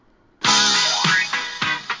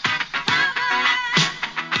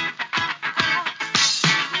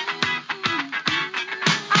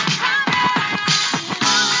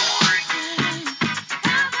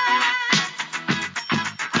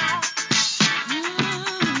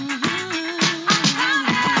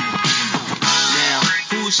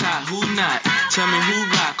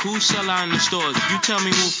sell out in the stores? You tell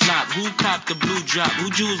me who flop, who copped the blue drop, who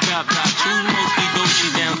jewels got pops, who mostly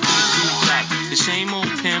Dolce down to the blue top. The same old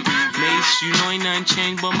pimp, Mace, you know ain't nothing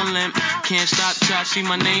changed but my limp. Can't stop till I see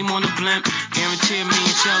my name on the blimp. Guarantee me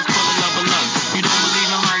and shells full of level up. You don't believe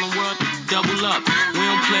in Harlem World? Double up. We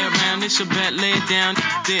don't play around, it's a bet, lay it down.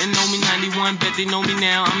 Didn't know me 91, bet they know me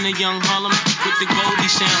now. I'm the young Harlem with the Goldie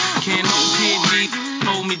sound. Can't no PhD,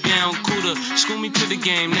 hold me down. Cooler, school me to the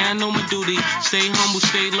game, now I know my duty. Stay humble,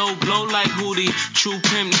 stay low, blow like Hootie. True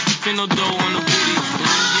pimp, spin no dough on the booty. When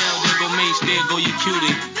you yell, there go Mace, there go your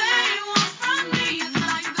cutie.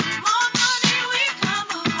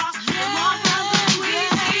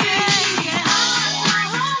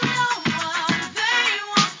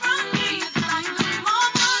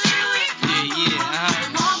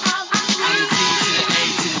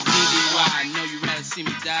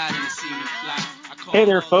 Hey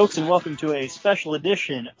there, folks, and welcome to a special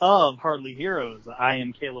edition of Hardly Heroes. I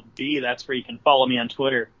am Caleb B. That's where you can follow me on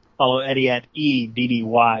Twitter. Follow Eddie at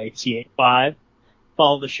EDDYC85.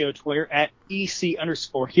 Follow the show Twitter at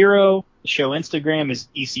EC_Hero. The show Instagram is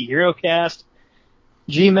ECHeroCast.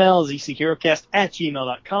 Gmail is ECHeroCast at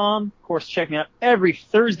gmail.com. Of course, check me out every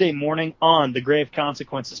Thursday morning on the Grave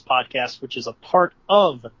Consequences podcast, which is a part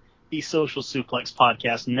of the Social Suplex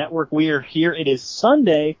Podcast Network. We are here. It is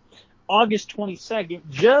Sunday, August 22nd,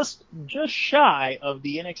 just shy of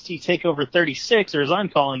the NXT TakeOver 36, or as I'm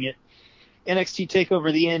calling it, NXT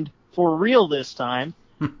TakeOver the End for real this time.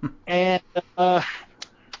 And,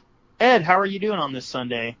 Ed, how are you doing on this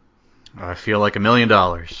Sunday? I feel like $1 million.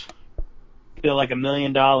 Feel like $1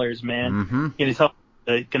 million, man.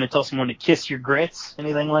 Mm-hmm. Gonna tell someone to kiss your grits?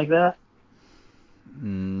 Anything like that?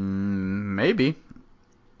 Maybe.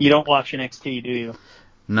 You don't watch NXT, do you?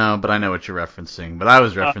 No, but I know what you're referencing. But I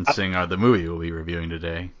was referencing the movie we'll be reviewing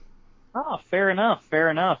today. Oh, fair enough.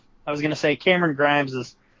 I was going to say Cameron Grimes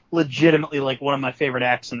is legitimately like one of my favorite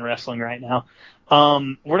acts in wrestling right now.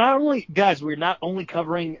 We're not only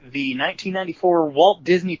covering the 1994 Walt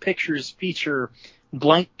Disney Pictures feature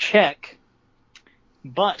Blank Check,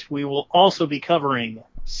 but we will also be covering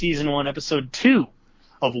Season 1, Episode 2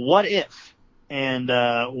 of What If. And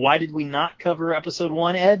why did we not cover Episode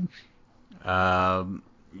 1, Ed?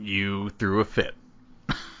 You threw a fit.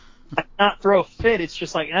 I not throw a fit. It's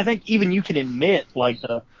just like, and I think even you can admit, like,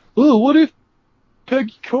 what if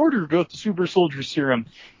Peggy Carter got the super soldier serum?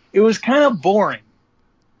 It was kind of boring.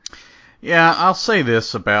 Yeah, I'll say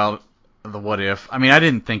this about the What If. I mean, I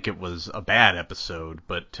didn't think it was a bad episode,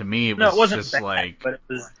 but to me it wasn't just bad, but it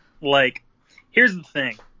was like, here's the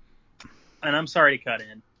thing, and I'm sorry to cut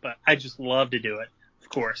in, but I just love to do it, of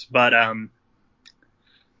course. But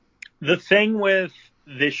the thing with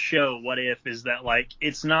this show, What If, is that, like,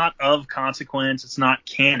 it's not of consequence, it's not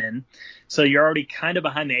canon, so you're already kind of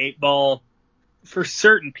behind the 8 ball for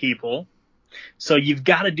certain people. So you've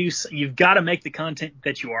got to make the content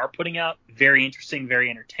that you are putting out very interesting, very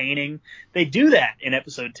entertaining. They do that in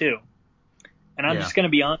episode 2, and I'm just going to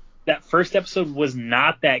be honest, that first episode was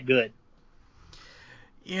not that good.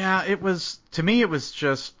 Yeah, to me it was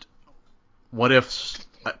just, what if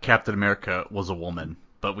Captain America was a woman,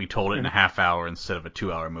 but we told it in a half hour instead of a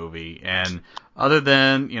 2-hour movie. And other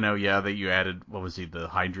than, that you added, what was he, the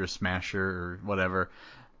Hydra Smasher or whatever.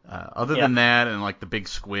 Other than that, and like the big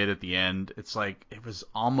squid at the end, it's like, it was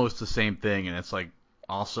almost the same thing. And it's like,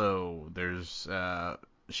 also, there's,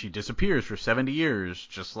 she disappears for 70 years,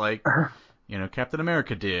 just like, Captain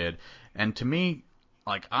America did. And to me,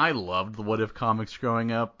 like, I loved the What If comics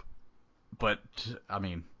growing up, but, I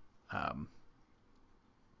mean,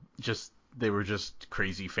 they were just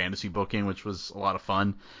crazy fantasy booking, which was a lot of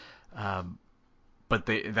fun. But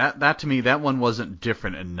that to me, that one wasn't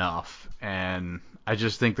different enough. And I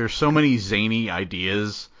just think there's so many zany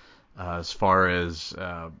ideas as far as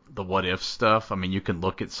the What If stuff. I mean, you can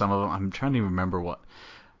look at some of them. I'm trying to remember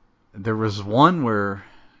there was one where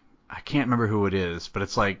I can't remember who it is, but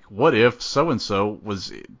it's like, what if so-and-so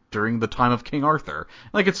was during the time of King Arthur?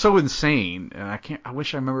 Like, it's so insane. And I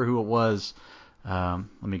wish I remember who it was. Let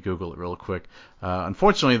me Google it real quick.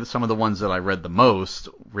 Unfortunately, some of the ones that I read the most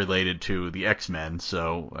related to the X-Men,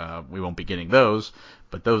 so we won't be getting those.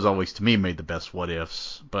 But those always, to me, made the best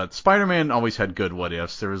what-ifs. But Spider-Man always had good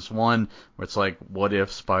what-ifs. There was one where it's like, what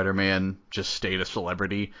if Spider-Man just stayed a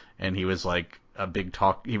celebrity, and he was like a big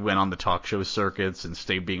talk. He went on the talk show circuits and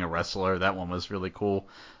stayed being a wrestler. That one was really cool.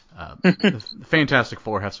 The Fantastic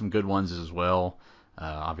Four have some good ones as well.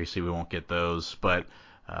 Obviously, we won't get those, but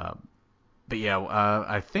yeah,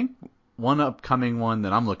 I think one upcoming one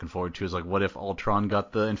that I'm looking forward to is like, what if Ultron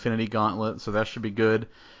got the Infinity Gauntlet? So that should be good.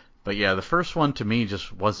 But yeah, the first one to me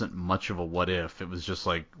just wasn't much of a what if. It was just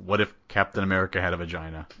like, what if Captain America had a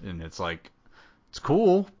vagina? And it's like, it's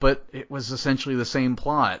cool, but it was essentially the same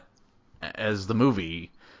plot as the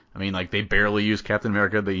movie. I mean, like, they barely used Captain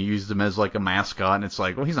America. They used him as, like, a mascot, and it's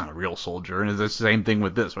like, well, he's not a real soldier. And it's the same thing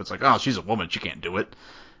with this, where it's like, oh, she's a woman, she can't do it.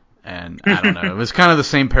 And I don't know. It was kind of the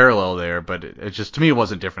same parallel there, but it just, to me, it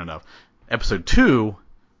wasn't different enough. Episode 2,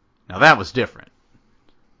 now that was different.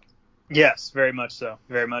 Yes, very much so.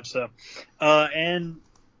 Very much so. And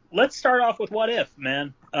let's start off with what if,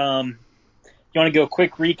 man. You want to go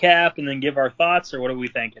quick recap and then give our thoughts, or what are we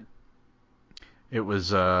thinking? It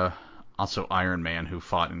was also Iron Man who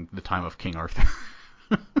fought in the time of King Arthur.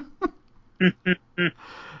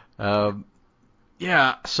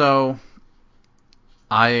 Yeah, so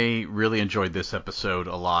I really enjoyed this episode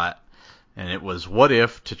a lot, and it was what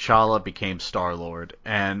if T'Challa became Star-Lord.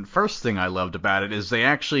 And first thing I loved about it is they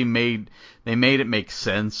actually made it make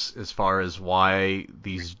sense as far as why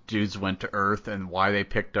these dudes went to Earth and why they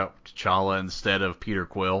picked up T'Challa instead of Peter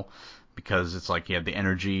Quill, because it's like he had the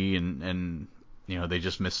energy and you know, they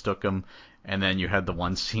just mistook him. And then you had the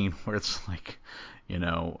one scene where it's like, you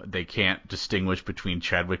know, they can't distinguish between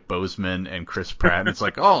Chadwick Boseman and Chris Pratt, and it's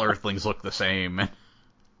like, all Earthlings look the same.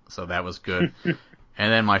 So that was good.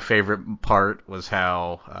 And then my favorite part was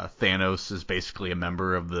how Thanos is basically a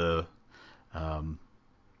member of the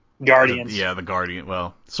Guardians. the Guardian.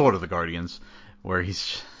 Well, sort of the Guardians, where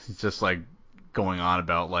he's just like going on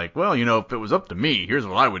about like, well, you know, if it was up to me, here's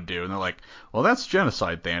what I would do. And they're like, well, that's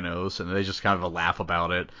genocide, Thanos. And they just kind of laugh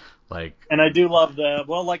about it. Like, and I do love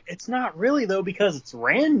it's not really, though, because it's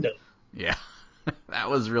random. Yeah. That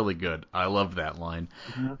was really good. I loved that line.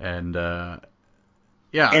 Mm-hmm. And,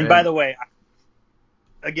 yeah. And by the way,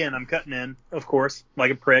 again, I'm cutting in, of course,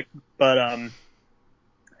 like a prick, but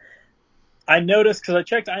I noticed, because I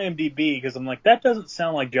checked IMDb, because I'm like, that doesn't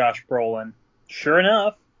sound like Josh Brolin. Sure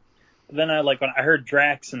enough, then when I heard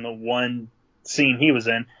Drax in the one scene he was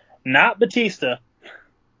in, not Batista.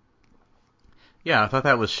 Yeah, I thought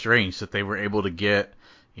that was strange that they were able to get,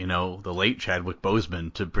 you know, the late Chadwick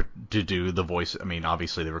Boseman to do the voice. I mean,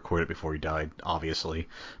 obviously they recorded it before he died, obviously,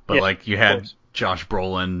 but yeah, like you had Josh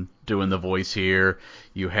Brolin doing the voice here.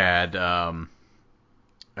 You had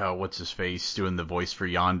what's his face doing the voice for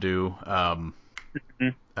Yondu.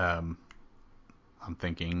 I'm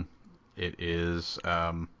thinking it is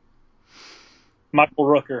Michael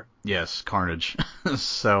Rooker. Yes, Carnage.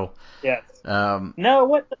 So yes.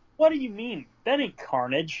 No, what do you mean? That ain't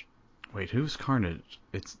Carnage. Wait, who's Carnage?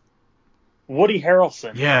 It's Woody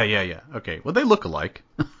Harrelson. Yeah. Okay, well, they look alike.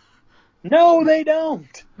 No, they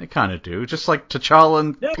don't. They kind of do. Just like T'Challa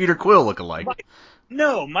and Peter Quill look alike.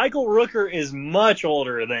 No, Michael Rooker is much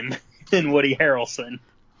older than Woody Harrelson.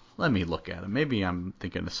 Let me look at him. Maybe I'm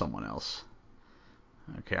thinking of someone else.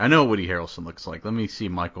 Okay, I know what Woody Harrelson looks like. Let me see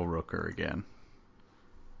Michael Rooker again.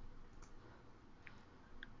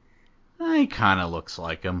 He kind of looks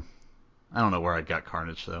like him. I don't know where I got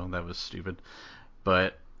Carnage, though. That was stupid.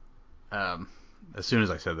 But as soon as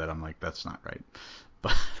I said that, I'm like, that's not right.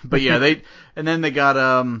 But yeah, and then they got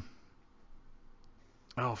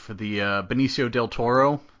for the Benicio del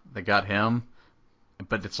Toro, they got him.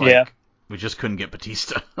 But it's like we just couldn't get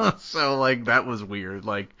Batista. So like that was weird.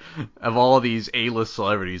 Like of all of these A-list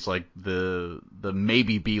celebrities, like the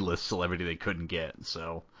maybe B-list celebrity they couldn't get.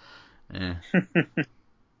 So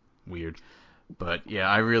weird. But yeah,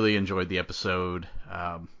 I really enjoyed the episode.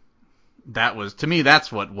 That was, to me,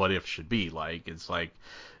 that's what if should be like. It's like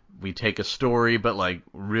we take a story, but like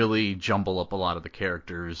really jumble up a lot of the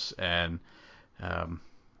characters, and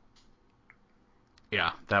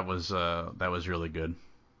yeah, that was really good.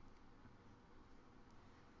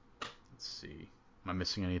 Let's see, am I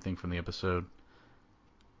missing anything from the episode?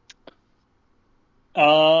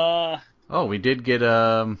 Oh, we did get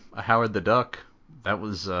a Howard the Duck. That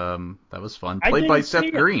was fun. Played by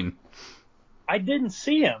Seth Green. I didn't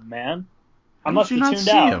see him, man. I must have tuned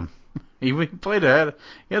out. He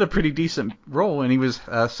had a pretty decent role, and he was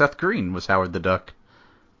Seth Green was Howard the Duck.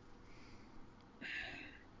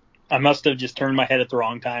 I must have just turned my head at the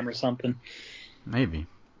wrong time or something. Maybe,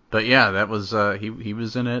 but yeah, that was he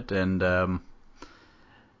was in it, and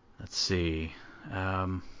let's see,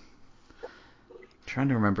 trying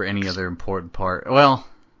to remember any other important part. Well.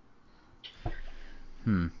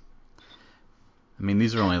 I mean,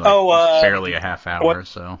 these are only barely a half hour,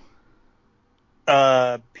 so.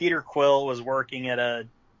 Peter Quill was working at a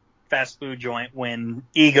fast food joint when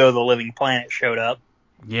Ego the Living Planet showed up.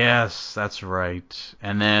 Yes, that's right.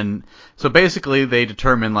 And then, so basically they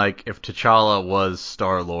determined, like, if T'Challa was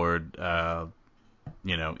Star-Lord,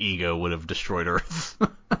 Ego would have destroyed Earth.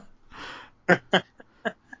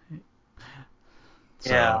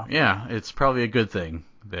 yeah, it's probably a good thing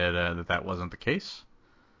that that wasn't the case.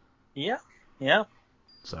 Yeah.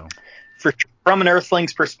 So From an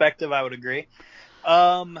Earthling's perspective, I would agree.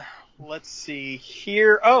 Let's see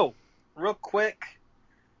here. Oh, real quick,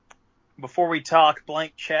 before we talk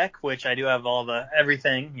blank check, which I do have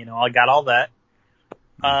everything, I got all that.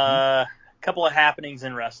 A couple of happenings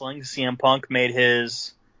in wrestling. CM Punk made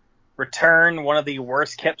his return, one of the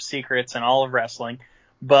worst kept secrets in all of wrestling,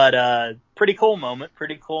 but pretty cool moment for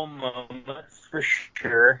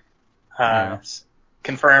sure.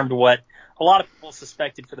 Confirmed what a lot of people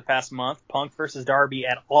suspected for the past month: Punk versus Darby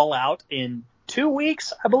at All Out in 2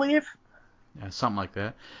 weeks, I believe. Yeah, something like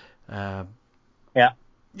that. Yeah.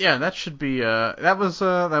 Yeah, that should be. That was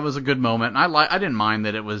a good moment. And I didn't mind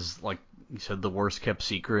that it was, like you said, the worst kept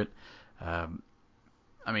secret. I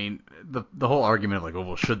mean, the whole argument of like,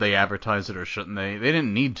 well, should they advertise it or shouldn't they? They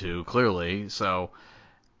didn't need to, clearly. So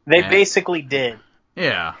they basically did.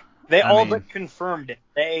 Yeah. They but confirmed it.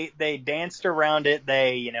 They danced around it.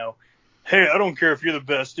 They, hey, I don't care if you're the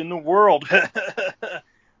best in the world.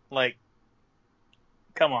 Like,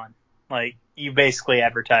 come on. Like, you basically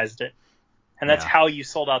advertised it. And that's how you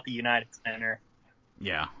sold out the United Center.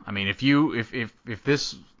 Yeah. I mean, if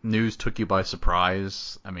this news took you by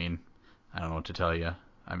surprise, I mean, I don't know what to tell you.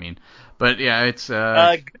 I mean, but yeah, it's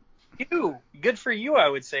good for you, I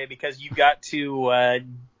would say, because you got to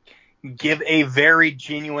give a very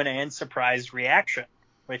genuine and surprised reaction.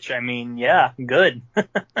 Which, I mean, yeah, good.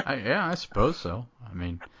 I suppose so. I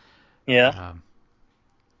mean, yeah.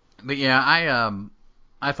 But yeah,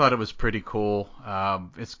 I thought it was pretty cool.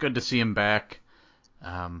 It's good to see him back.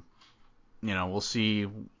 We'll see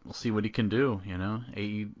what he can do.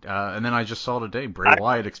 And then I just saw today Bray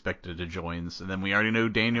Wyatt expected to join, and then we already know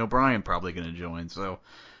Daniel Bryan probably going to join. So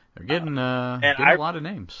they're getting a lot of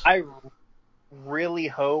names. I really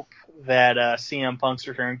hope that CM Punk's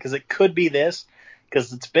return, because it could be this,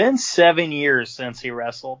 because it's been 7 years since he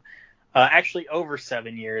wrestled. Actually, over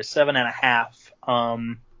 7 years,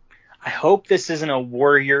 7.5. I hope this isn't a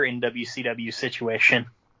Warrior in WCW situation.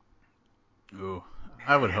 Ooh,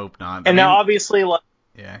 I would hope not. And now, obviously,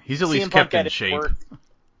 he's at least kept in shape.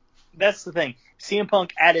 That's the thing. CM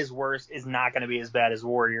Punk at his worst is not going to be as bad as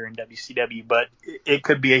Warrior in WCW, but it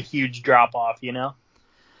could be a huge drop off, Yeah,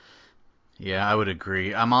 I would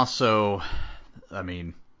agree. I'm also,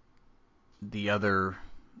 the other,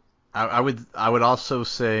 I would also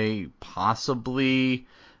say possibly,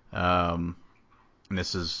 and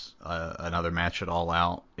this is another match at All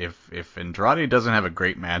Out. If Andrade doesn't have a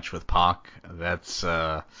great match with Pac, that's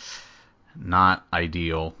not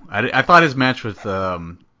ideal. I thought his match with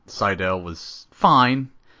Sydal was fine,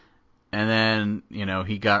 and then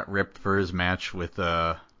he got ripped for his match with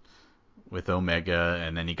Omega,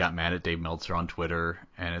 and then he got mad at Dave Meltzer on Twitter,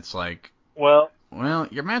 and it's like, well,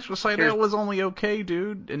 your match with Sydal was only okay,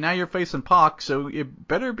 dude, and now you're facing Pac, so it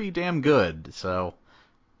better be damn good. So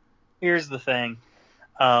here's the thing.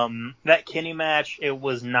 That Kenny match, it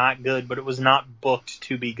was not good, but it was not booked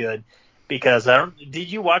to be good. Because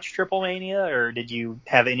did you watch Triple Mania, or did you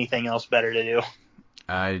have anything else better to do?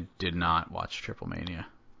 I did not watch Triple Mania.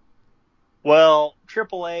 Well,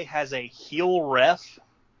 AAA has a heel ref,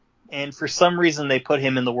 and for some reason they put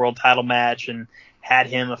him in the world title match and had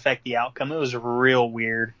him affect the outcome. It was real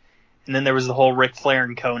weird. And then there was the whole Ric Flair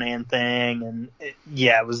and Conan thing, and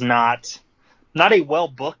it was not a well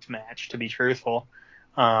booked match, to be truthful.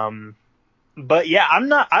 But yeah,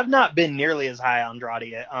 I've not been nearly as high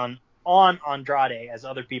on Andrade as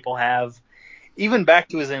other people have. Even back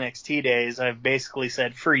to his NXT days, I've basically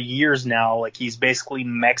said for years now, like, he's basically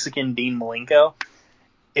Mexican Dean Malenko.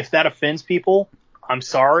 If that offends people, I'm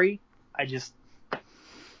sorry.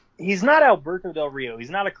 He's not Alberto Del Rio. He's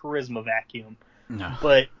not a charisma vacuum. No.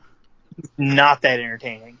 But not that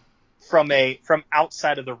entertaining from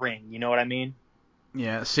outside of the ring. You know what I mean?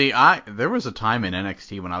 Yeah, see, there was a time in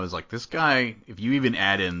NXT when I was like, this guy, if you even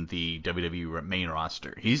add in the WWE main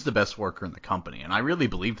roster, he's the best worker in the company, and I really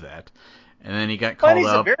believed that. And then he got called up. He's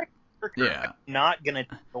a very good worker. Yeah. I'm not going to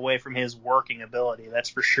take away from his working ability, that's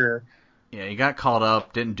for sure. Yeah, he got called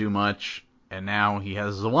up, didn't do much, and now he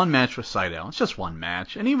has the one match with Sydal. It's just one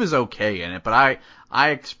match, and he was okay in it, but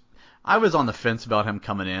I was on the fence about him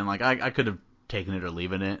coming in. Like, I could have taken it or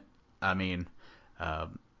leaving it. I mean,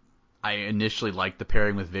 I initially liked the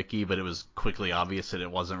pairing with Vicky, but it was quickly obvious that it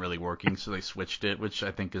wasn't really working, so they switched it, which I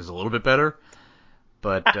think is a little bit better.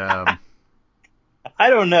 But I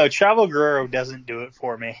don't know. Chavo Guerrero doesn't do it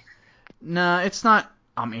for me. No, it's not.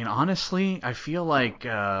 I mean, honestly, I feel like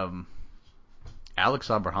Alex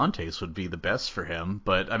Abrahantes would be the best for him.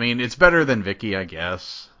 But, I mean, it's better than Vicky, I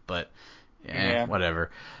guess. But,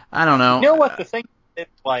 whatever. I don't know. You know what the thing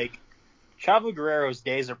it's like Chavo Guerrero's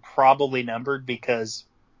days are probably numbered because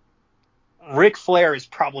Ric Flair is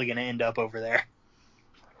probably going to end up over there.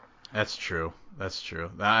 That's true. That's true.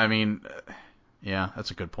 I mean, yeah,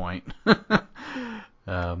 that's a good point.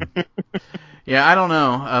 Yeah, I don't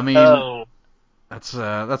know. I mean,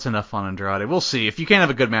 that's enough on Andrade. We'll see. If you can't have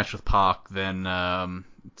a good match with Pac, then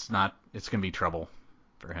it's gonna be trouble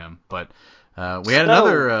for him. But we had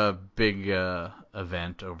another big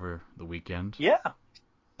event over the weekend. Yeah,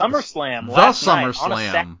 SummerSlam. The last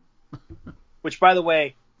SummerSlam. Night, which, by the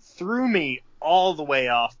way, threw me all the way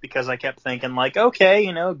off because I kept thinking, like,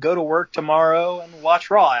 okay, go to work tomorrow and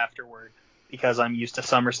watch Raw afterward because I'm used to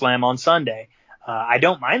SummerSlam on Sunday. I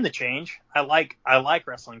don't mind the change. I like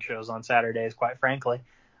wrestling shows on Saturdays, quite frankly.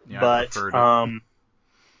 Yeah, but I preferred it.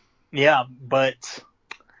 Yeah, but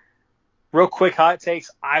real quick hot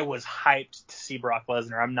takes. I was hyped to see Brock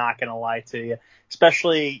Lesnar. I'm not gonna lie to you,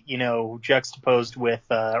 especially juxtaposed with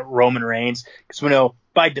Roman Reigns, because we know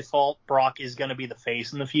by default Brock is gonna be the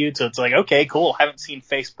face in the feud. So it's like, okay, cool. Haven't seen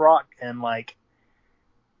face Brock, and like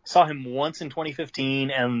saw him once in 2015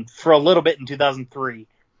 and for a little bit in 2003.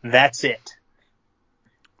 That's it.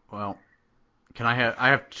 Well, I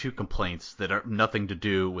have two complaints that are nothing to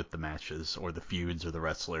do with the matches or the feuds or the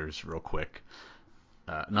wrestlers real quick.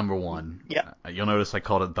 Number one, you'll notice I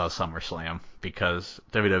called it the SummerSlam because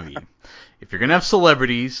WWE. If you're going to have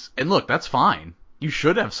celebrities, and look, that's fine. You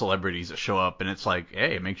should have celebrities that show up, and it's like,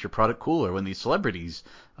 hey, it makes your product cooler when these celebrities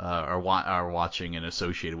are watching and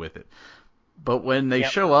associated with it. But when they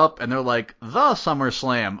show up and they're like, the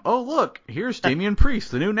SummerSlam, oh, look, here's Damian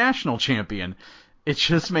Priest, the new national champion. It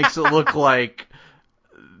just makes it look like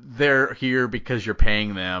they're here because you're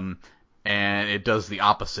paying them, and it does the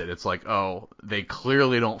opposite. It's like, oh, they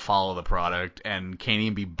clearly don't follow the product and can't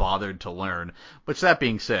even be bothered to learn. Which, that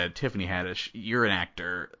being said, Tiffany Haddish, you're an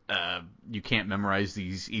actor. You can't memorize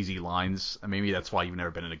these easy lines. Maybe that's why you've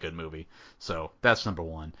never been in a good movie. So that's number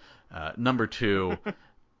one. Number two,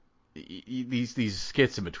 these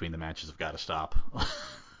skits in between the matches have got to stop.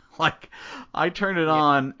 Like, I turned it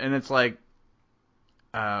on, and it's like,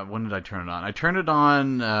 when did I turn it on? I turned it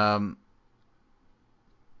on,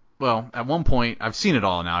 well, at one point, I've seen it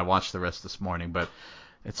all now. I watched the rest this morning, but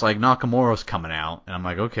it's like Nakamura's coming out, and I'm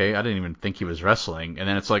like, okay, I didn't even think he was wrestling. And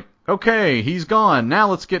then it's like, okay, he's gone. Now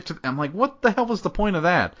let's get to... I'm like, what the hell was the point of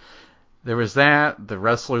that? There was that, the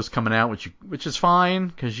wrestlers coming out, which is fine,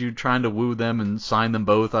 because you're trying to woo them and sign them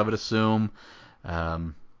both, I would assume.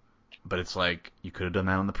 But it's like, you could have done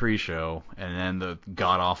that on the pre-show, and then the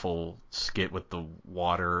god-awful skit with the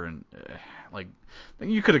water, and like,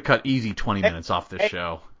 you could have cut easy 20 minutes off this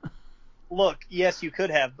show. Look, yes, you could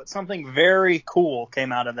have, but something very cool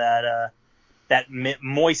came out of that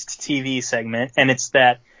moist TV segment, and it's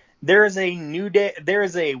that there is a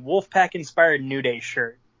Wolfpack-inspired New Day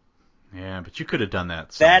shirt. Yeah, but you could have done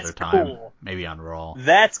that some other time. Cool. Maybe on Raw.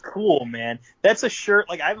 That's cool, man. That's a shirt.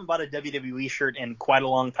 Like, I haven't bought a WWE shirt in quite a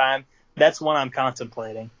long time. That's one I'm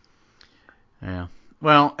contemplating. Yeah.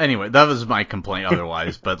 Well, anyway, that was my complaint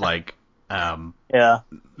otherwise, but like,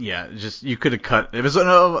 just, you could have cut, it was,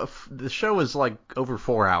 the show was like over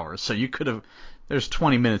 4 hours, so you could have, there's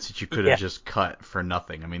 20 minutes that you could have just cut for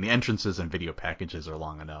nothing. I mean, the entrances and video packages are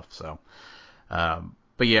long enough, so,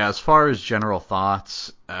 but yeah, as far as general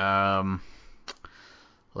thoughts,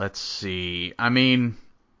 let's see. I mean,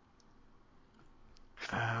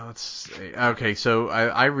 let's see. Okay, so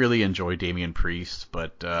I really enjoy Damian Priest,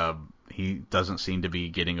 but he doesn't seem to be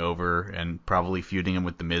getting over, and probably feuding him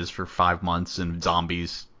with The Miz for 5 months and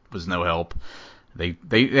Zombies was no help. They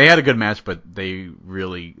had a good match, but they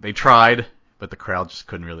tried, but the crowd just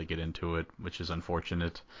couldn't really get into it, which is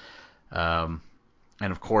unfortunate. And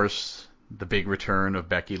of course, the big return of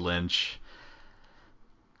Becky Lynch.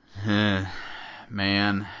 Man,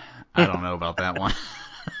 I don't know about that one.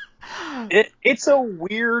 It's a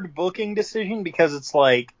weird booking decision because it's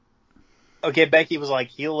like, okay, Becky was like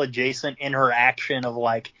heel adjacent in her action of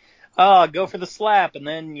like, go for the slap, and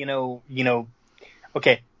then,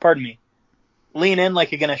 okay, pardon me, lean in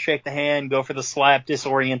like you're going to shake the hand, go for the slap,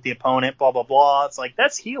 disorient the opponent, blah, blah, blah. It's like,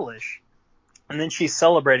 that's heelish. And then she's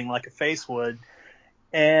celebrating like a face would.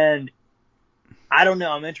 And I don't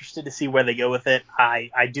know. I'm interested to see where they go with it.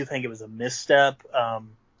 I do think it was a misstep.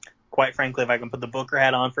 Quite frankly, if I can put the Booker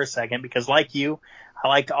hat on for a second, because like you, I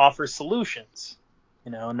like to offer solutions,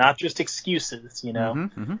 not just excuses,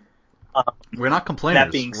 Mm-hmm, mm-hmm. We're not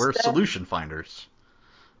complainers. We're solution finders.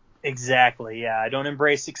 Exactly. Yeah. I don't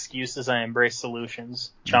embrace excuses. I embrace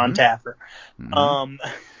solutions. John Taffer. Mm-hmm.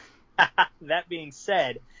 That being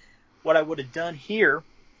said, what I would have done here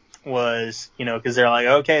was, because they're like,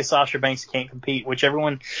 okay, Sasha Banks can't compete, which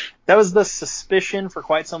that was the suspicion for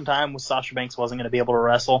quite some time, was Sasha Banks wasn't going to be able to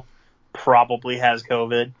wrestle, probably has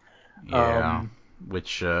COVID. Yeah,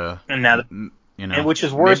 which, and now, and which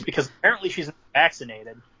is worse because apparently she's not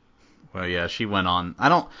vaccinated. Well, yeah, she went on. I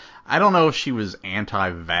don't know if she was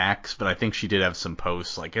anti-vax, but I think she did have some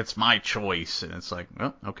posts like, it's my choice. And it's like,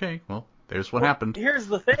 well, okay, well, there's what happened. Here's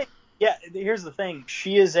the thing. Yeah, here's the thing.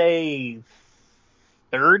 She is a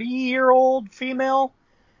 30-year-old female.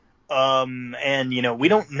 And, we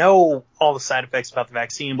don't know all the side effects about the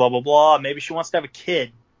vaccine, blah, blah, blah. Maybe she wants to have a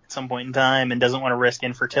kid at some point in time and doesn't want to risk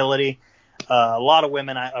infertility. A lot of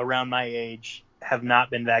women around my age have not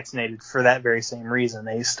been vaccinated for that very same reason.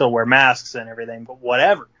 They still wear masks and everything, but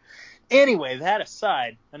whatever. Anyway, that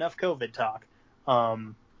aside, enough COVID talk.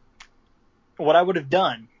 What I would have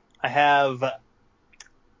done, I have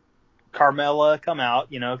Carmella come out,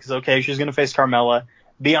 because, okay, she's going to face Carmella.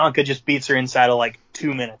 Bianca just beats her inside of like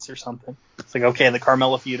 2 minutes or something. It's like, okay, the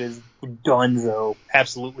Carmella feud is done, though.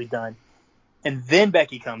 Absolutely done. And then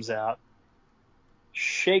Becky comes out,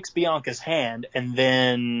 shakes Bianca's hand, and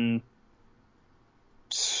then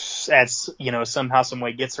somehow, some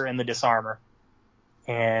way gets her in the disarmor.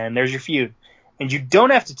 And there's your feud. And you don't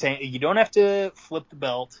have to flip the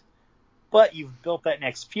belt, but you've built that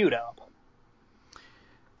next feud up.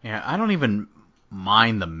 Yeah, I don't even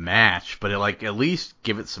mind the match, but at least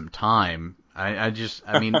give it some time. I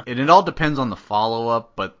mean, it all depends on the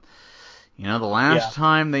follow-up, but, the last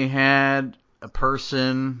time they had a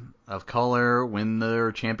person of color win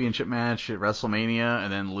their championship match at WrestleMania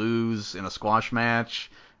and then lose in a squash match,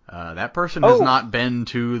 that person has not been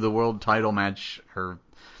to the world title match.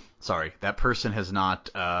 That person has not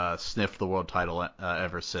sniffed the world title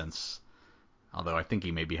ever since. Although I think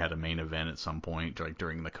he maybe had a main event at some point, like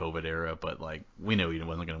during the COVID era, but we knew he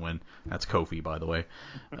wasn't going to win. That's Kofi, by the way.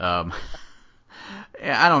 I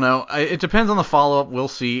don't know. It depends on the follow-up. We'll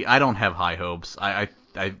see. I don't have high hopes. I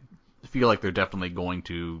feel like they're definitely going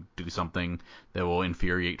to do something that will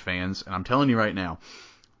infuriate fans. And I'm telling you right now,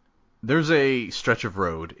 there's a stretch of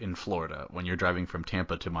road in Florida when you're driving from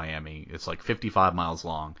Tampa to Miami. It's like 55 miles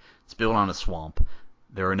long. It's built on a swamp.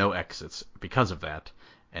 There are no exits because of that.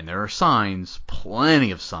 And there are signs,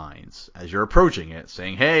 plenty of signs, as you're approaching it,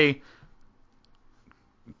 saying, hey,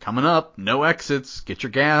 coming up, no exits, get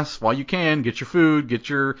your gas while you can, get your food, get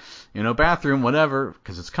your, bathroom, whatever,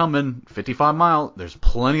 because it's coming, 55 miles, there's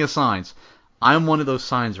plenty of signs. I'm one of those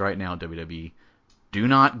signs right now, WWE. Do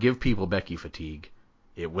not give people Becky fatigue.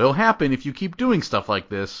 It will happen if you keep doing stuff like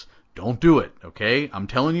this. Don't do it, okay? I'm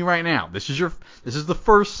telling you right now. This is the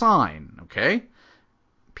first sign, okay?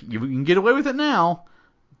 You can get away with it now.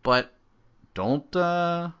 But don't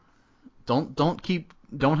have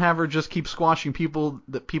her just keep squashing people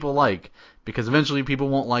that people like, because eventually people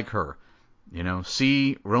won't like her.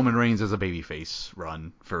 See Roman Reigns as a babyface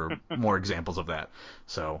run for more examples of that.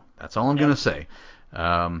 So that's all I'm gonna say.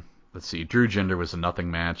 Let's see. Drew Jinder was a nothing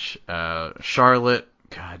match. Charlotte,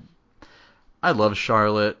 God, I love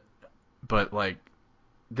Charlotte, but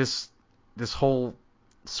this whole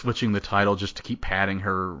switching the title just to keep padding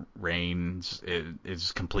her reigns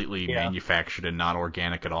is completely manufactured and not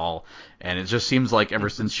organic at all. And it just seems like ever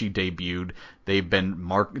since she debuted, they've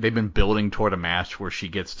been building toward a match where she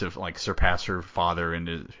gets to surpass her father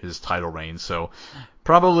in his title reign. So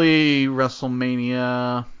probably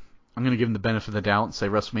WrestleMania. I'm gonna give them the benefit of the doubt and say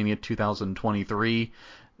WrestleMania 2023.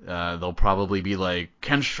 They'll probably be like,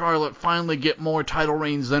 can Charlotte finally get more title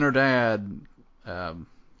reigns than her dad?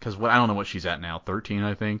 Because I don't know what she's at now, 13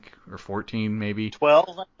 I think, or 14 maybe.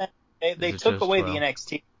 12. They took away 12? The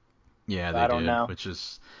NXT. Yeah, they did. Know. Which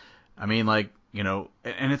is, I mean, and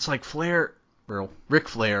it's like Ric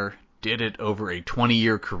Flair did it over a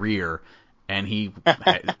 20-year career, and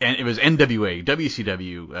and it was NWA,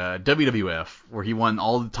 WCW, WWF, where he won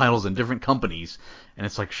all the titles in different companies, and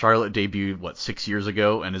it's like Charlotte debuted 6 years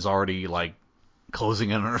ago and is already closing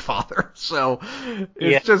in on her father. So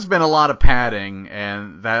it's just been a lot of padding,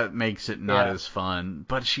 and that makes it not as fun.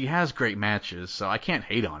 But she has great matches, so I can't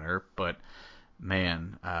hate on her. But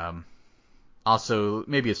man, also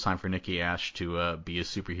maybe it's time for Nikki Ash to be a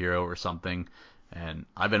superhero or something. And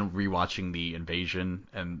I've been rewatching The Invasion,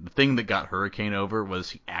 and the thing that got Hurricane over was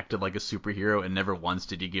he acted like a superhero, and never once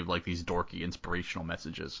did he give these dorky inspirational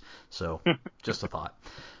messages. So just a thought.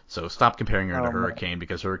 So stop comparing her to Hurricane,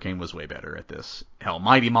 because Hurricane was way better at this. Hell,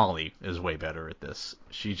 Mighty Molly is way better at this.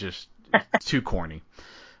 She's just too corny.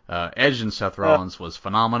 Edge and Seth Rollins was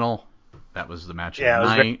phenomenal. That was the match of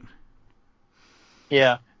the night.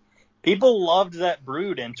 Yeah. People loved that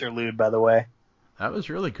Brood interlude, by the way. That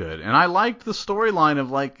was really good. And I liked the storyline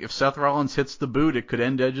of, like, if Seth Rollins hits the boot, it could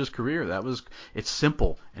end Edge's career. It's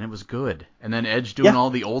simple, and it was good. And then Edge doing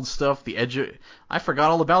all the old stuff, I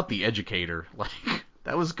forgot all about the educator. Like,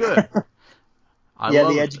 that was good.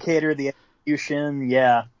 The educator, the execution,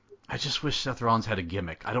 yeah. I just wish Seth Rollins had a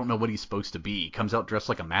gimmick. I don't know what he's supposed to be. He comes out dressed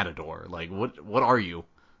like a matador. Like, what are you?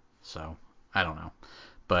 So, I don't know.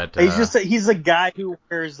 But he's a guy who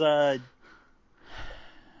wears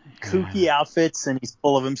kooky outfits and he's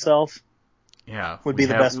full of himself. Yeah, would be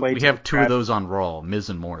the best way. We have two of those on Raw, Miz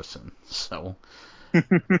and Morrison. So,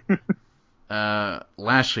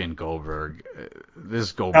 Lashley and Goldberg.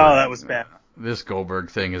 This Goldberg. Oh, that was bad. This Goldberg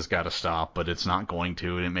thing has got to stop, but it's not going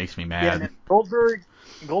to, and it makes me mad. Yeah,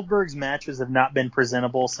 Goldberg's matches have not been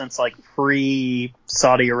presentable since like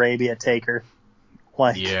pre-Saudi Arabia Taker.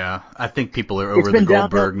 Yeah, I think people are over the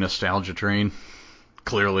Goldberg nostalgia train.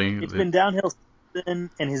 Clearly, it's been downhill. And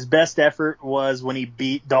his best effort was when he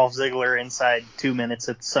beat Dolph Ziggler inside 2 minutes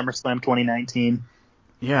at SummerSlam 2019.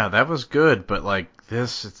 Yeah, that was good, but like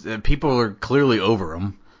people are clearly over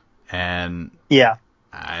him, and yeah,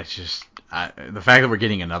 the fact that we're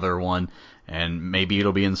getting another one, and maybe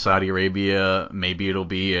it'll be in Saudi Arabia, maybe it'll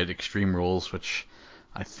be at Extreme Rules, which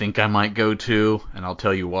I think I might go to, and I'll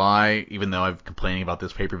tell you why. Even though I'm complaining about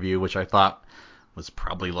this pay-per-view, which I thought was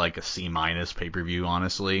probably like a C- pay-per-view,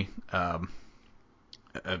 honestly.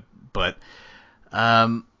 But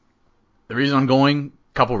the reason I'm going,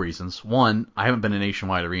 couple reasons. One, I haven't been in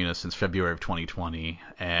Nationwide Arena since February of 2020,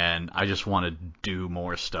 and I just want to do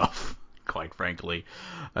more stuff, quite frankly.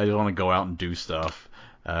 I just want to go out and do stuff.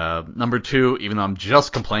 Number two, even though I'm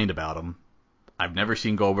just complained about him, I've never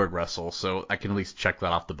seen Goldberg wrestle, so I can at least check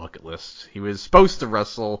that off the bucket list. He was supposed to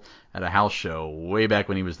wrestle at a house show way back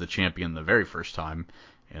when he was the champion the very first time,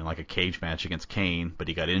 in like a cage match against Kane, but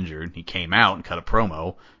he got injured. He came out and cut a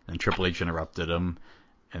promo, and Triple H interrupted him,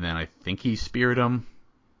 and then I think he speared him,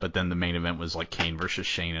 but then the main event was like Kane versus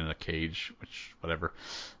Shane in a cage, which, whatever.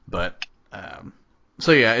 But,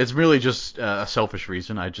 so yeah, it's really just a selfish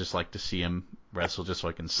reason. I just like to see him wrestle just so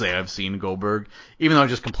I can say I've seen Goldberg, even though I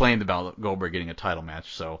just complained about Goldberg getting a title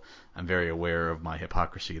match, so I'm very aware of my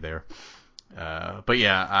hypocrisy there. But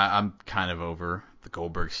yeah, I'm kind of over the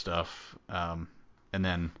Goldberg stuff. And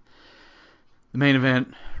then the main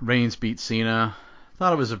event, Reigns beat Cena.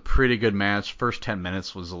 Thought it was a pretty good match. First 10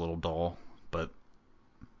 minutes was a little dull, but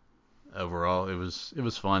overall it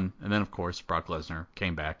was fun. And then of course Brock Lesnar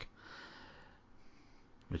came back,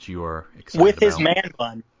 which you are excited with about. his man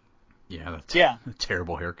bun. Yeah, a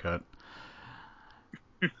terrible haircut.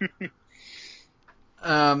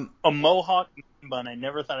 A mohawk man bun. I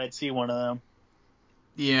never thought I'd see one of them.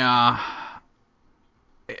 Yeah,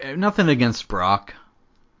 nothing against Brock.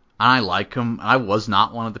 I like him. I was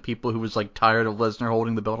not one of the people who was like tired of Lesnar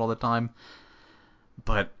holding the belt all the time.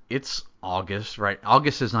 But it's August, right?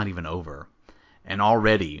 August is not even over. And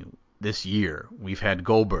already this year, we've had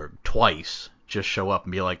Goldberg twice just show up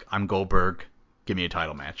and be like, I'm Goldberg, give me a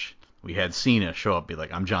title match. We had Cena show up and be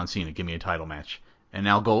like, I'm John Cena, give me a title match. And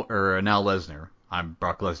now now Lesnar, I'm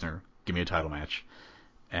Brock Lesnar, give me a title match.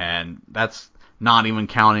 And that's not even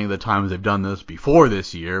counting the times they've done this before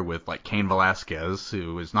this year with like Cain Velasquez,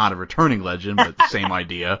 who is not a returning legend, but the same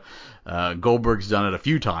idea. Goldberg's done it a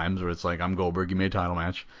few times where it's like, I'm Goldberg, give me a title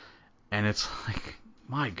match. And it's like,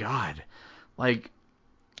 my God. Like,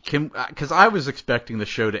 because I was expecting the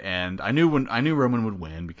show to end. I knew Roman would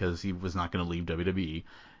win because he was not going to leave WWE.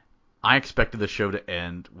 I expected the show to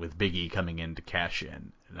end with Big E coming in to cash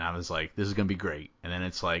in. And I was like, this is going to be great. And then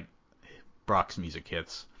it's like, Brock's music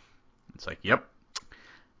hits. It's like, yep,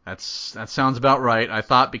 that sounds about right. I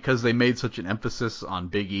thought because they made such an emphasis on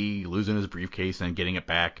Big E losing his briefcase and getting it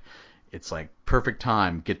back, it's like perfect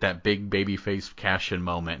time, get that big babyface cash-in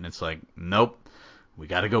moment. And it's like, nope, we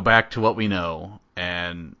got to go back to what we know.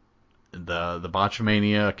 And the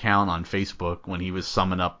Botchamania account on Facebook, when he was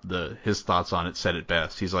summing up his thoughts on it, said it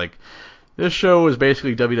best. He's like, this show is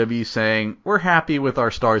basically WWE saying, we're happy with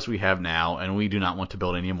our stars we have now, and we do not want to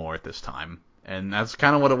build any more at this time. And that's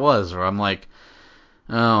kind of what it was, where I'm like,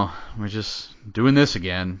 oh, we're just doing this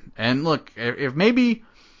again. And look, if maybe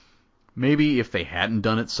if they hadn't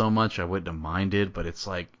done it so much, I wouldn't have minded, but it's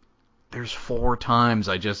like, there's 4 times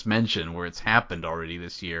I just mentioned where it's happened already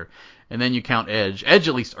this year. And then you count Edge. Edge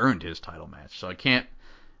at least earned his title match, so I can't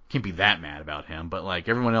be that mad about him. But like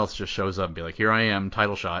everyone else just shows up and be like, here I am,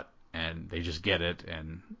 title shot, and they just get it,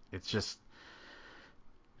 and it's just,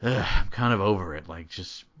 I'm kind of over it. Like,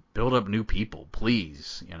 just build up new people,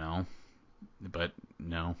 please, you know. But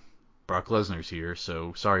no, Brock Lesnar's here,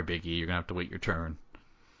 so sorry, Big E, you're gonna have to wait your turn.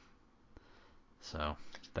 So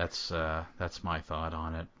that's my thought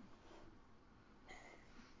on it.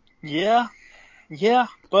 Yeah, yeah,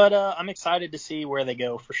 but I'm excited to see where they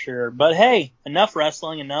go for sure. But hey, enough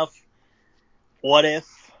wrestling, enough what if.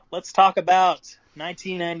 Let's talk about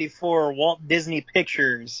 1994 Walt Disney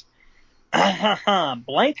Pictures.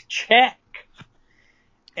 Blank check.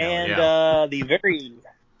 Hell And yeah. the very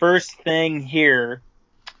first thing here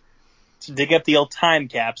to dig up the old time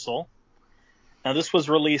capsule. Now, this was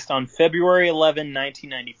released on February 11,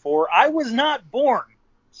 1994. I was not born,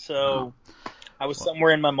 so I was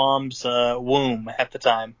somewhere in my mom's womb at the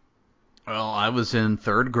time. Well, I was in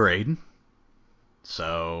third grade,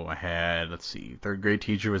 so I had, let's see, third grade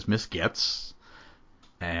teacher was Miss Getz,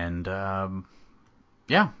 and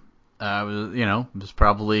yeah, I was, it was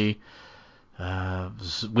probably it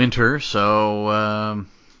was winter, so I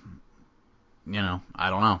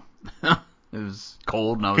don't know. It was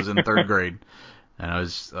cold, and I was in third grade, and I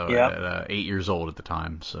was Yep. 8 years old at the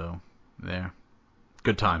time, so yeah,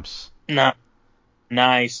 good times. No,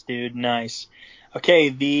 nice, dude, nice. Okay,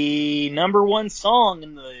 the number one song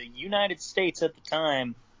in the United States at the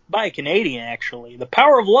time, by a Canadian actually, "The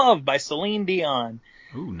Power of Love" by Celine Dion.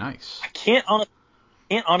 Ooh, nice. I can't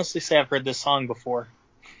honestly say I've heard this song before.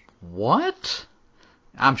 What?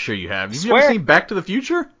 I'm sure you have. I You've never swear. seen Back to the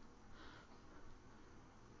Future?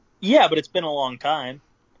 Yeah, but it's been a long time.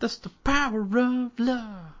 That's the power of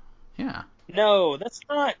love. Yeah. No, that's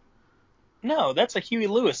not. No, that's a Huey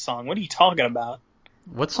Lewis song. What are you talking about?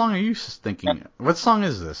 What song are you thinking? What song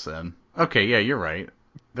is this then? Okay, yeah, you're right.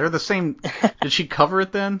 They're the same. Did she cover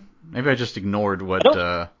it then? Maybe I just ignored I what don't.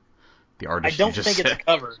 the I artist you don't just think it's a said.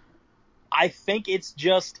 cover. I think it's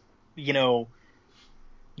just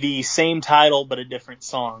the same title but a different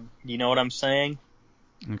song. You know what I'm saying?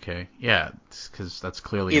 Okay, yeah, because that's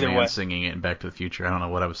clearly a Either man way. singing it in Back to the Future. I don't know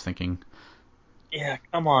what I was thinking. Yeah,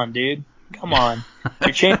 come on, dude. Come on.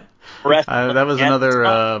 You're changing wrestling That was at the another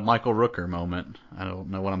time. Michael Rooker moment. I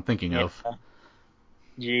don't know what I'm thinking Yeah. of.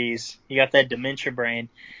 Jeez, you got that dementia brain.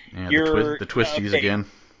 Yeah, You're the twisties okay. again.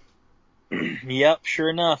 Yep, sure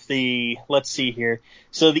enough. Let's see here.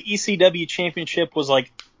 So the ECW championship was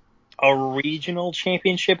like a regional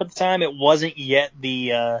championship at the time. It wasn't yet the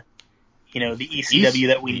ECW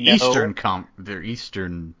that we know Their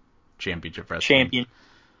Eastern Championship Wrestling. champion.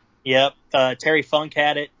 Yep. Terry Funk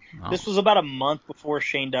had it. Oh, This was about a month before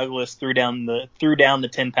Shane Douglas threw down the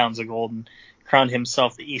 10 pounds of gold and crowned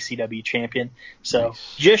himself the ECW champion. So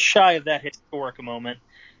nice. just shy of that historic moment.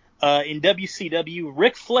 In WCW,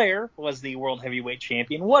 Ric Flair was the World Heavyweight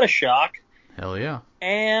Champion. What a shock. Hell yeah.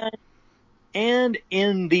 And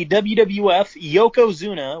in the WWF,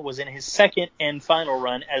 Yokozuna was in his second and final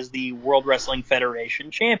run as the World Wrestling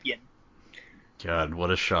Federation champion. God,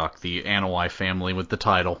 what a shock. The Anoa'i family with the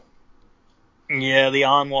title. Yeah, the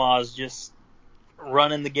Anwas just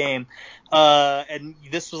running the game. And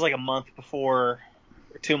this was like a month before,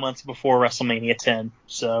 or 2 months before WrestleMania 10.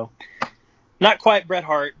 So not quite Bret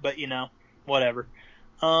Hart, but whatever.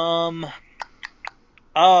 Oh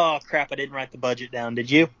crap! I didn't write the budget down.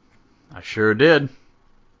 Did you? I sure did.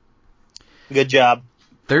 Good job.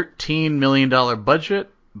 $13 million budget,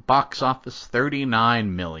 box office $39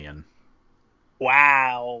 million.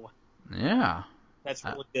 Wow, Yeah. that's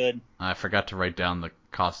I, really good. I forgot to write down the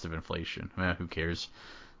cost of inflation. Who cares?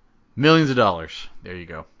 Millions of dollars. There you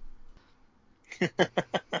go.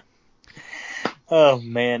 Oh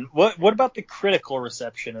man, what about the critical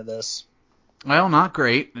reception of this? Well, not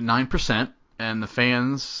great. 9%, and the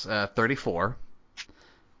fans 34.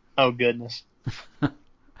 Oh goodness.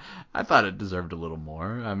 I thought it deserved a little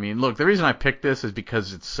more. I mean, look, the reason I picked this is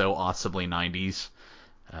because it's so awesomely 90s.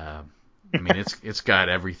 I mean, it's got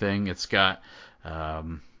everything. It's got,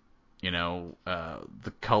 the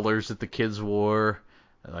colors that the kids wore,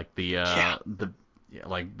 like Yeah.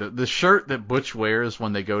 the shirt that Butch wears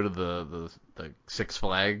when they go to the Six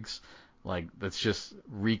Flags, like that's just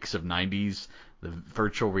reeks of 90s. The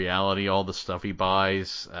virtual reality, all the stuff he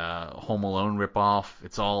buys, Home Alone ripoff,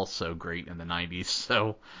 it's all so great in the 90s.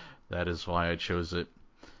 So that is why I chose it.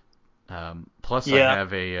 Plus, I Yeah.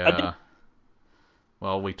 have a. I think.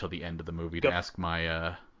 Well, I'll wait till the end of the movie to Go. ask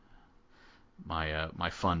my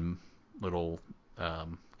fun little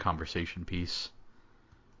conversation piece.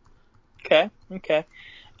 Okay. Okay.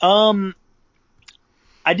 Um,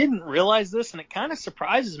 I didn't realize this, and it kind of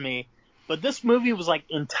surprises me, but this movie was like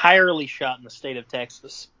entirely shot in the state of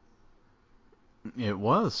Texas. It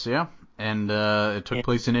was, yeah, and it took And,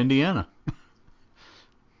 place in Indiana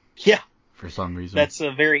yeah, for some reason. that's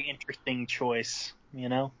a very interesting choice.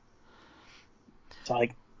 It's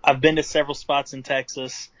like I've been to several spots in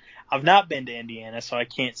Texas. I've not been to Indiana, so I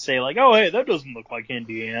can't say like, oh, hey, that doesn't look like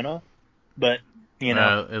Indiana. But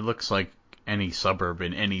It looks like any suburb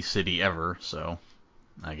in any city ever. So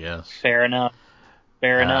I guess. Fair enough.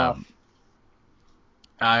 Fair enough.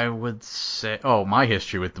 I would say, my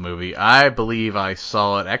history with the movie. I believe I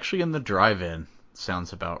saw it actually in the drive-in.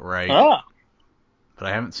 Sounds about right. Oh. But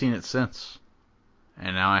I haven't seen it since.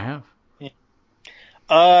 And now I have.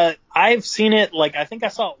 I've seen it, I think I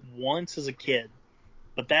saw it once as a kid,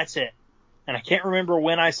 but that's it. And I can't remember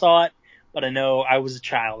when I saw it, but I know I was a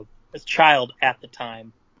child at the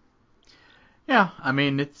time. Yeah, I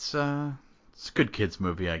mean, it's a good kids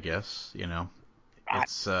movie, I guess,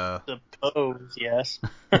 It's, I suppose, yes.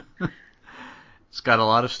 It's got a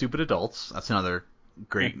lot of stupid adults. That's another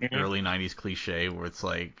great early 90s cliche where it's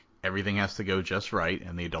like everything has to go just right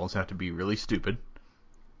and the adults have to be really stupid.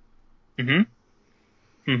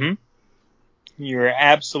 You're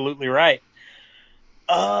absolutely right.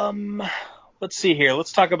 Let's see here.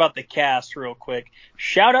 Let's talk about the cast real quick.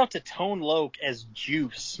 Shout out to Tone Loc as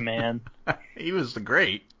Juice, man. He was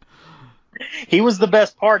great. He was the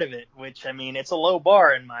best part of it, which, I mean, it's a low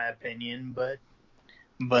bar in my opinion, but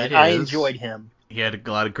I enjoyed him. He had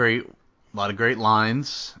a lot of great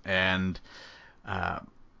lines, and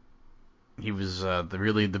he was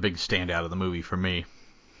really the big standout of the movie for me.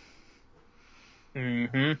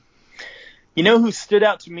 You know who stood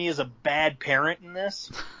out to me as a bad parent in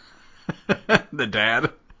this? The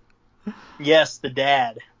dad? Yes, the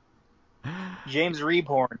dad. James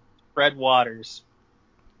Rebhorn, Fred Waters.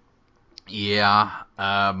 Yeah,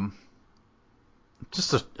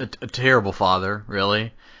 just a terrible father,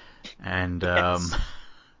 really, and Yes.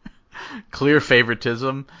 clear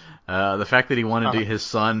favoritism. The fact that he wanted his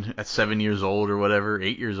son at 7 years old or whatever,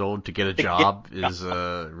 8 years old, to get a job is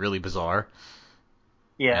really bizarre.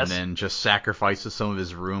 Yes. And then just sacrifices some of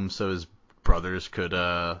his rooms so his brothers could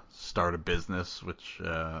start a business, which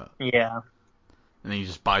yeah. And then he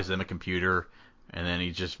just buys them a computer, and then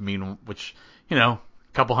he just a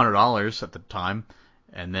couple $100 at the time,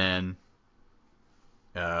 and then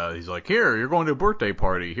he's like, "Here, you're going to a birthday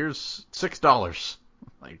party. Here's $6."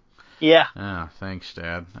 Like, yeah, thanks,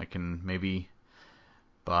 Dad. I can maybe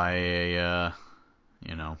buy a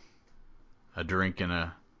drink and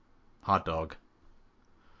a hot dog.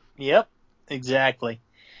 Yep, exactly.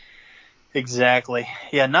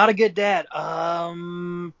 Yeah, not a good dad.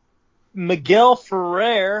 Miguel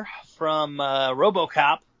Ferrer from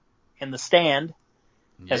RoboCop in The Stand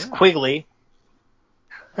as Quigley.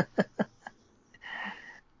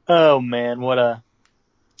 Oh man, and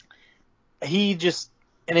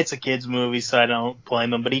it's a kids movie, so I don't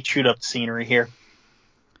blame him, but he chewed up the scenery here.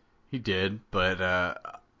 He did, but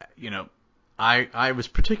I was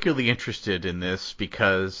particularly interested in this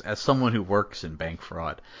because as someone who works in bank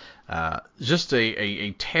fraud, just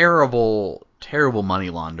a terrible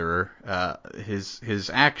money launderer.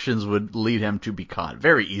 His actions would lead him to be caught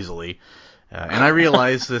very easily. And I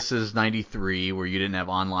realize this is 93 where you didn't have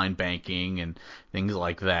online banking and things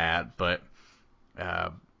like that, but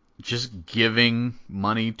just giving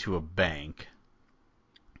money to a bank.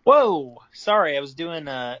 Whoa! Sorry, I was doing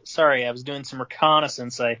some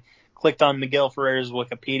reconnaissance. I clicked on Miguel Ferrer's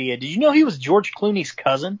Wikipedia. Did you know he was George Clooney's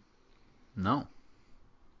cousin? No.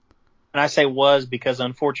 And I say was because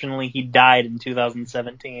unfortunately he died in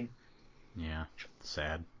 2017. Yeah,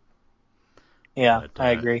 sad. Yeah, I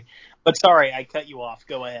agree. But sorry, I cut you off.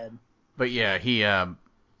 Go ahead. But yeah, he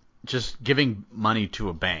just giving money to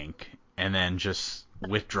a bank and then just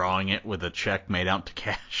withdrawing it with a check made out to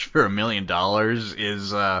cash for $1 million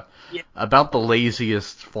is about the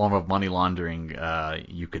laziest form of money laundering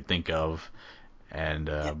you could think of. And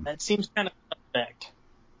that seems kind of suspect.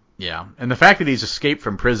 Yeah, and the fact that he's escaped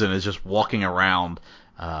from prison is just walking around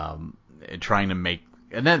trying to make,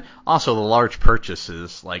 and then also the large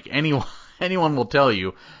purchases. Like anyone will tell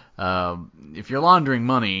you, if you're laundering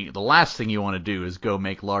money, the last thing you want to do is go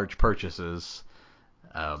make large purchases.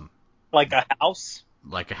 Like a house?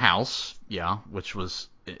 Like a house, yeah, which was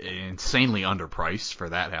insanely underpriced for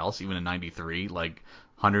that house, even in '93. Like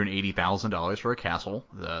 $180,000 for a castle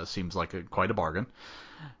seems like quite a bargain.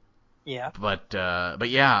 Yeah. But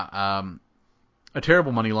yeah, a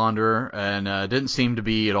terrible money launderer, and didn't seem to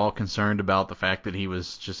be at all concerned about the fact that he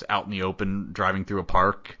was just out in the open driving through a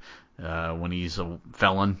park when he's a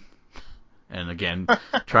felon, and again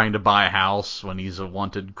trying to buy a house when he's a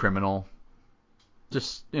wanted criminal.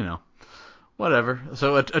 Just whatever.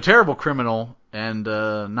 So a terrible criminal and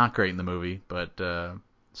not great in the movie, but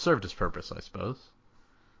served his purpose, I suppose.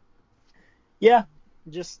 Yeah,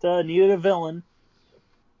 just needed a villain.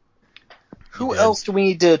 Who else do we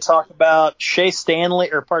need to talk about?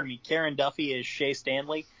 Karen Duffy is Shay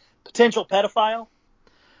Stanley. Potential pedophile?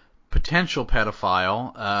 Potential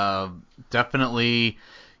pedophile. Definitely,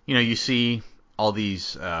 you see all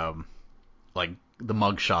these, like the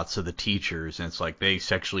mugshots of the teachers, and it's like they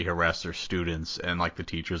sexually harass their students, and like the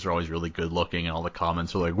teachers are always really good looking, and all the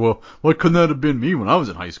comments are like, well, why couldn't that have been me when I was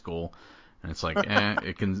in high school? And it's like,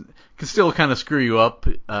 it can still kind of screw you up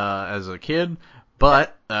as a kid,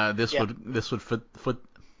 but this would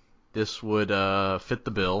fit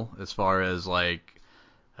the bill as far as like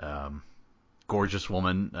gorgeous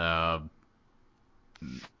woman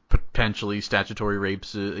potentially statutory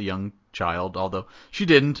rapes a young child, although she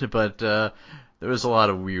didn't, but there was a lot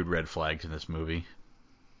of weird red flags in this movie.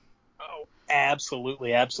 Oh,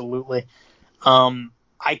 absolutely.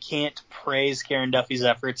 I can't praise Karen Duffy's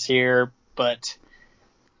efforts here, but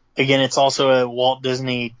again, it's also a Walt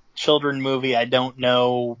Disney children movie. I don't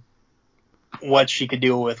know what she could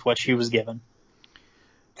do with what she was given.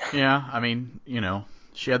 Yeah, I mean,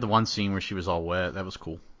 she had the one scene where she was all wet. That was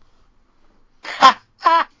cool.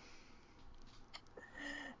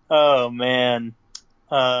 Oh, man.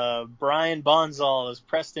 Brian Bonzal is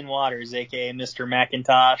Preston Waters, a.k.a. Mr.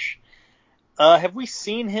 McIntosh. Have we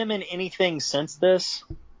seen him in anything since this?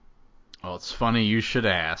 Well, it's funny you should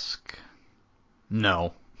ask.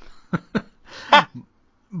 No.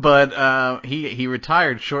 But he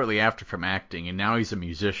retired shortly after from acting, and now he's a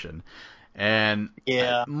musician. And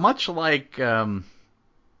much like, who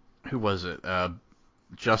was it?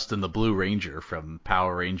 Justin the Blue Ranger from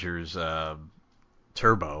Power Rangers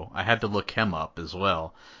Turbo. I had to look him up as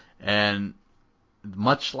well. And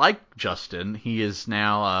much like Justin, he is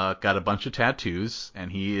now got a bunch of tattoos, and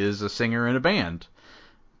he is a singer in a band.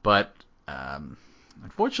 But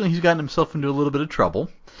unfortunately, he's gotten himself into a little bit of trouble.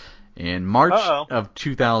 In March of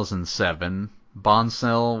 2007,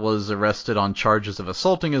 Bonsell was arrested on charges of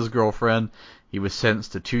assaulting his girlfriend. He was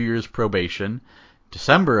sentenced to 2 years probation.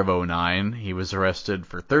 December of 2009, he was arrested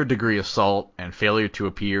for third-degree assault and failure to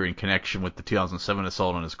appear in connection with the 2007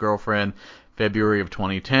 assault on his girlfriend. February of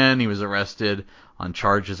 2010, he was arrested on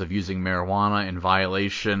charges of using marijuana in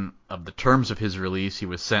violation of the terms of his release. He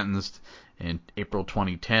was sentenced in April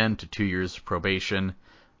 2010 to 2 years probation.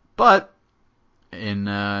 But in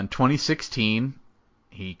 2016,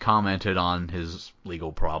 he commented on his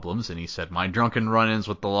legal problems, and he said, "My drunken run-ins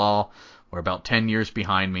with the law were about 10 years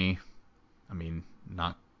behind me." I mean,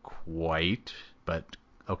 not quite, but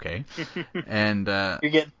okay. And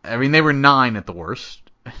they were 9 at the worst,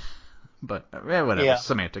 but whatever,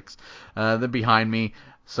 semantics. They're behind me,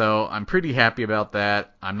 so I'm pretty happy about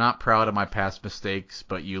that. I'm not proud of my past mistakes,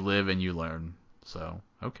 but you live and you learn. So,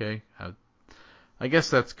 okay, I guess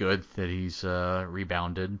that's good that he's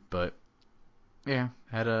rebounded, but yeah,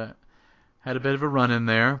 had a bit of a run in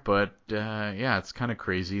there, but it's kind of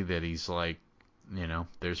crazy that he's like,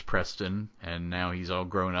 there's Preston, and now he's all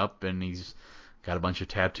grown up, and he's got a bunch of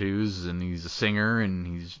tattoos, and he's a singer, and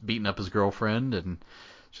he's beating up his girlfriend, and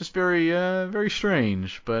it's just very, very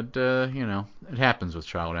strange. But it happens with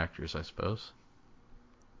child actors, I suppose.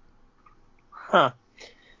 Huh.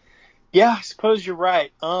 Yeah, I suppose you're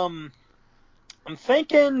right. I'm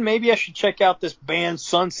thinking maybe I should check out this band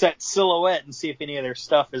Sunset Silhouette and see if any of their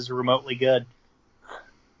stuff is remotely good.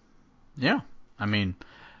 Yeah, I mean,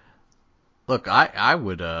 look, I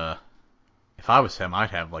would, if I was him, I'd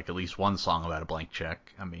have like at least one song about a blank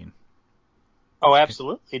check. I mean. Oh,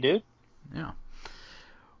 absolutely, dude. Yeah.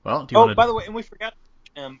 Well, do you want to... by the way, and we forgot.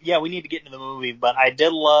 We need to get into the movie, but I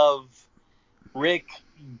did love Rick.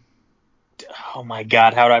 Oh my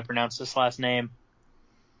God, how do I pronounce this last name?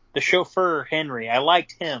 The chauffeur, Henry. I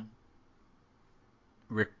liked him.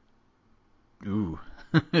 Rick. Ooh.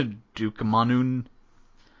 Dukamanun.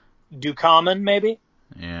 Dukaman, maybe?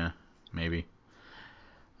 Yeah, maybe.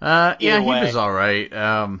 He was alright.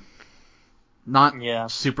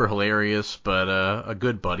 Not super hilarious, but a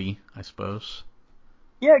good buddy, I suppose.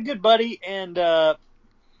 Yeah, good buddy, and I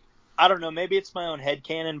don't know, maybe it's my own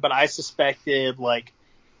headcanon, but I suspected, like,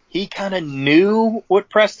 he kind of knew what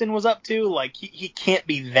Preston was up to. Like, he can't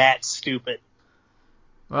be that stupid.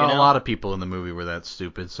 Well, a lot of people in the movie were that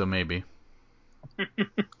stupid, so maybe.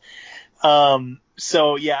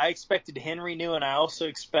 So, yeah, I expected Henry knew, and I also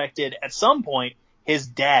expected, at some point, his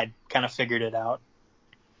dad kind of figured it out.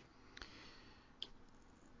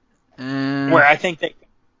 Where I think they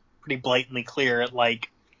pretty blatantly clear at,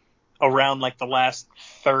 like, around, like, the last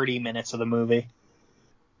 30 minutes of the movie.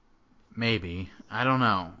 Maybe. I don't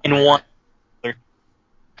know. And one.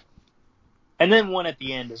 And then one at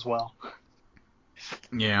the end as well.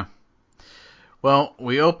 Yeah. Well,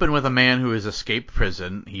 we open with a man who has escaped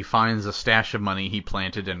prison. He finds a stash of money he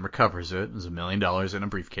planted and recovers it. There's $1 million in a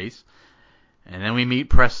briefcase. And then we meet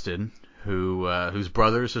Preston, whose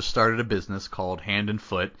brothers have started a business called Hand and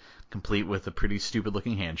Foot, complete with a pretty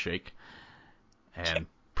stupid-looking handshake. And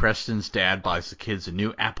Preston's dad buys the kids a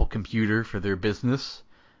new Apple computer for their business,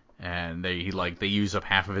 and they use up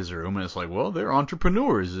half of his room, and it's like, well, they're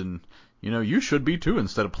entrepreneurs, and you should be too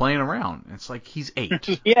instead of playing around. And it's like he's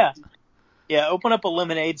 8. Yeah. Yeah, open up a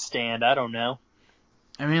lemonade stand. I don't know.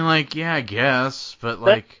 I mean, yeah, I guess, but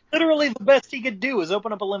That's literally the best he could do is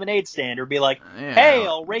open up a lemonade stand or be like, yeah, hey,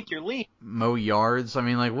 I'll rake your leaf. mow yards. I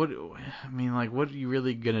mean, what are you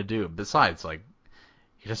really gonna do? Besides,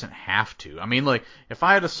 he doesn't have to. I mean, if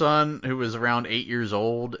I had a son who was around 8 years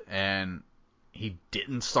old and he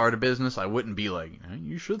didn't start a business, I wouldn't be like,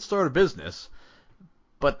 you should start a business.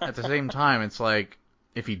 But at the same time, it's like,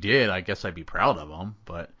 if he did, I guess I'd be proud of him.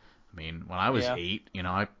 But, I mean, when I was 8,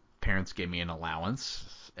 my parents gave me an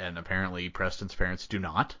allowance, and apparently Preston's parents do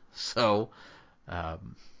not. So,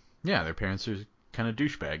 their parents are kind of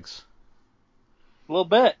douchebags. A little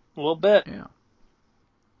bit. Yeah.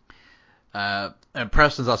 And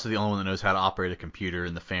Preston's also the only one that knows how to operate a computer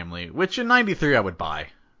in the family, which in 93 I would buy.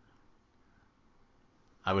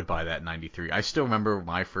 I would buy that in 93. I still remember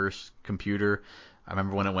my first computer. I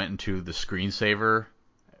remember when it went into the screensaver.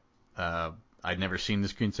 I'd never seen the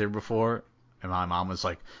screensaver before, and my mom was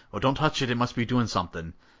like, "Oh, don't touch it. It must be doing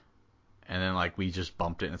something." And then we just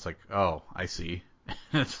bumped it, and it's like, "Oh, I see."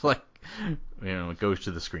 It's like, it goes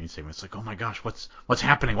to the screensaver. It's like, "Oh my gosh, what's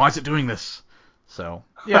happening? Why is it doing this?" So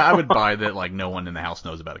yeah, I would buy that. No one in the house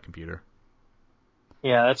knows about a computer.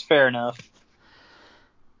 Yeah, that's fair enough.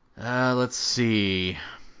 Let's see.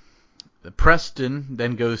 Preston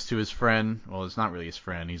then goes to his friend. Well, it's not really his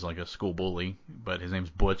friend. He's like a school bully, but his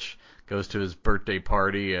name's Butch. Goes to his birthday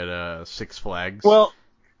party at Six Flags. Well,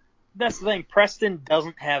 that's the thing. Preston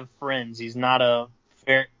doesn't have friends. He's not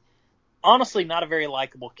honestly, not a very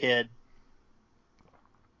likable kid.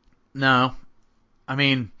 No, I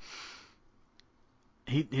mean,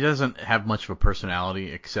 he doesn't have much of a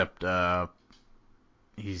personality except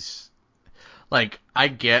he's. I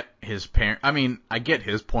get his I get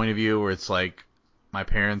his point of view where it's like, my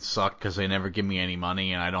parents suck because they never give me any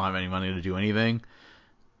money and I don't have any money to do anything.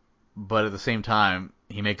 But at the same time,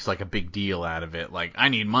 he makes a big deal out of it. I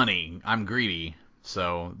need money. I'm greedy.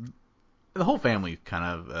 So the whole family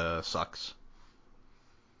kind of sucks.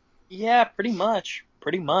 Yeah, pretty much.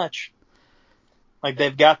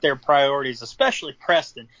 They've got their priorities, especially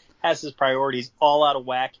Preston has his priorities all out of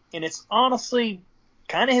whack. And it's honestly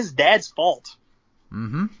kind of his dad's fault.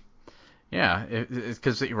 Mm-hmm. Yeah,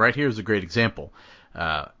 because right here is a great example.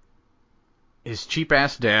 His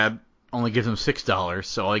cheap-ass dad only gives him $6,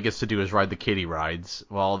 so all he gets to do is ride the kiddie rides,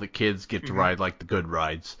 while all the kids get to ride, the good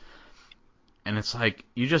rides. And it's like,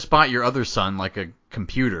 you just bought your other son, a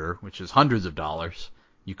computer, which is hundreds of dollars.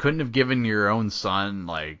 You couldn't have given your own son,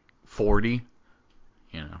 40?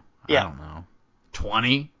 I don't know.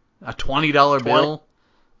 20? A $20 bill?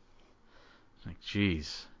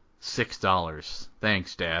 Jeez. $6.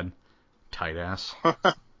 Thanks, Dad. Tight ass.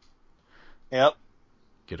 Yep.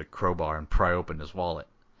 Get a crowbar and pry open his wallet.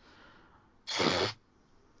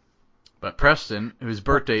 But Preston, whose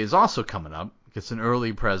birthday is also coming up, gets an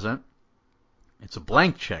early present. It's a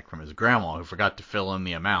blank check from his grandma who forgot to fill in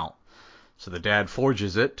the amount. So the dad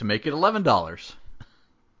forges it to make it $11.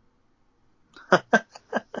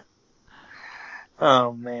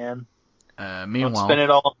 Oh, man. Meanwhile, don't spend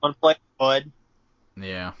it all on one place, bud.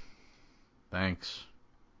 Yeah. Thanks.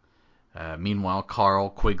 Meanwhile, Carl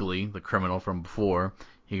Quigley, the criminal from before,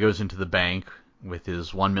 he goes into the bank with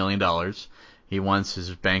his $1 million. He wants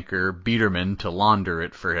his banker, Biederman, to launder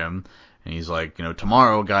it for him. And he's like,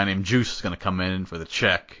 tomorrow a guy named Juice is going to come in for the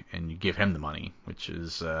check, and you give him the money, which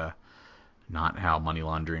is not how money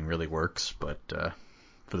laundering really works. But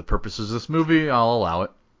for the purposes of this movie, I'll allow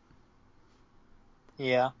it.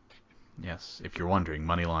 Yeah. Yes, if you're wondering,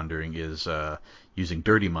 money laundering is using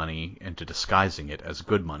dirty money into disguising it as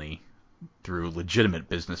good money through legitimate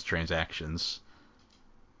business transactions.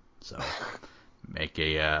 So,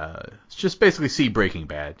 it's just basically see Breaking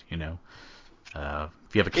Bad, If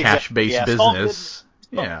you have a cash-based business,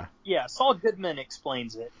 Saul Goodman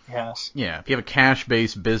explains it. Yes. Yeah, if you have a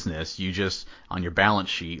cash-based business, you just on your balance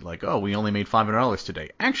sheet, we only made $500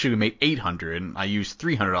 today. Actually, we made $800, and I used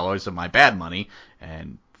 $300 of my bad money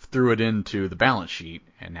and threw it into the balance sheet,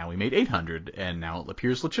 and now we made $800, and now it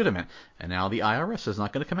appears legitimate, and now the IRS is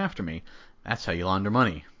not going to come after me. That's how you launder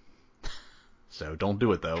money. So don't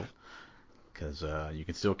do it, though, because you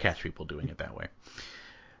can still catch people doing it that way.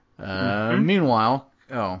 Meanwhile,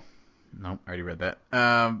 oh, no, I already read that.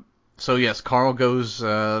 So yes, Carl goes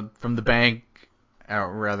from the bank,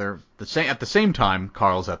 or at the same time,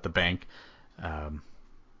 Carl's at the bank.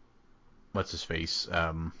 What's his face?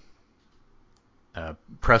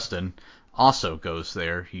 Preston also goes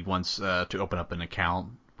there. He wants to open up an account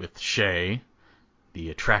with Shay, the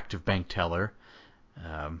attractive bank teller.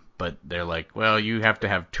 But they're like, well, you have to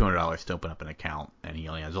have $200 to open up an account, and he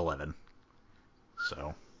only has 11.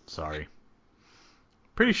 So, sorry.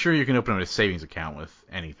 Pretty sure you can open up a savings account with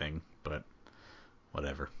anything, but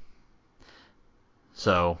whatever.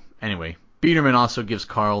 So, anyway, Biederman also gives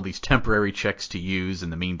Carl these temporary checks to use in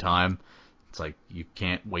the meantime. It's like, you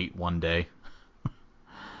can't wait one day.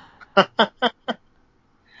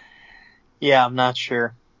 Yeah, I'm not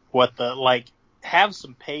sure what have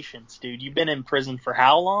some patience, dude. You've been in prison for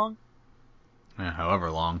how long? However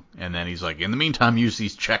long. And then he's like, in the meantime, use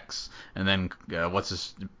these checks. And then,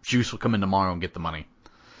 Juice will come in tomorrow and get the money.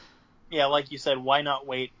 Yeah, like you said, why not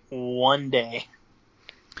wait one day?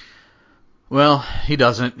 Well, he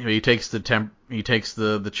doesn't. He takes the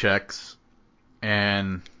checks,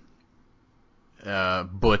 and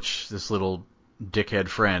Butch, this little dickhead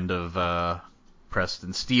friend of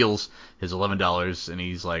Preston, steals his $11, and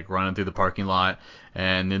he's like running through the parking lot,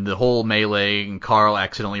 and in the whole melee, and Carl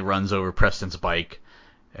accidentally runs over Preston's bike,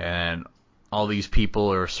 and all these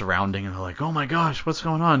people are surrounding, and they're like, "Oh my gosh, what's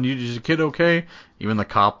going on? Is your kid okay?" Even the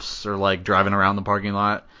cops are like driving around the parking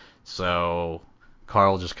lot, so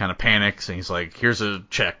Carl just kind of panics, and he's like, "Here's a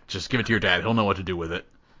check. Just give it to your dad. He'll know what to do with it."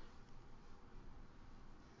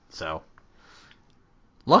 So,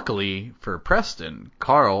 luckily for Preston,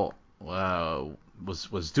 Carl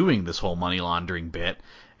was doing this whole money laundering bit,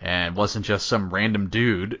 and wasn't just some random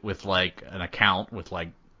dude with like an account with like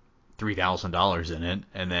 $3,000 in it,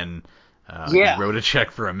 and then he wrote a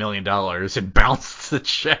check for $1 million and bounced the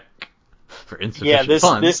check for insufficient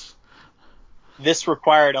funds. This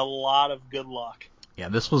required a lot of good luck. Yeah,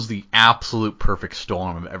 this was the absolute perfect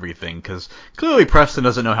storm of everything, because clearly Preston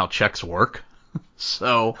doesn't know how checks work.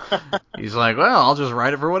 So he's like, well, I'll just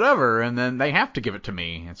write it for whatever, and then they have to give it to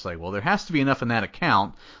me. It's like, well, there has to be enough in that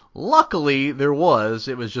account. Luckily, there was.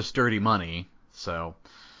 It was just dirty money. So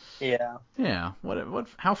yeah, what?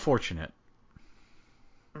 How fortunate.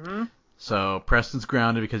 Mm-hmm. So Preston's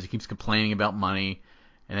grounded because he keeps complaining about money,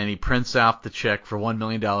 and then he prints out the check for $1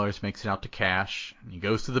 million, makes it out to cash, and he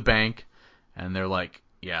goes to the bank, and they're like,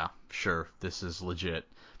 yeah, sure, this is legit.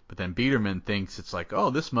 But then Biederman thinks it's like,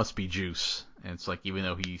 oh, this must be Juice. And it's like, even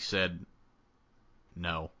though he said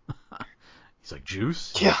no. He's like,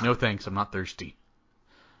 Juice? He's like, no thanks, I'm not thirsty.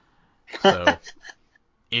 So,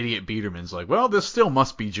 idiot Biederman's like, well, this still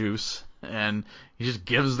must be Juice. And he just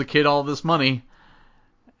gives the kid all this money.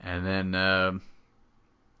 And then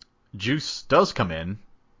Juice does come in.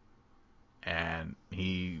 And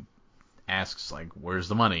he asks, like, where's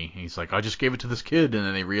the money? And he's like, I just gave it to this kid. And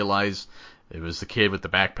then they realize it was the kid with the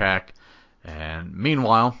backpack. And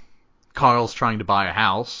meanwhile, Carl's trying to buy a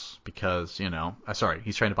house because, he's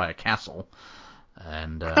trying to buy a castle.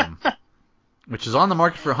 And, which is on the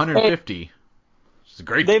market for $150. Which is a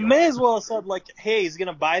great deal. They may as well have said, like, hey, he's going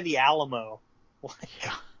to buy the Alamo.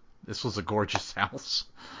 Yeah. This was a gorgeous house.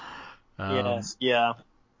 Yes, yeah.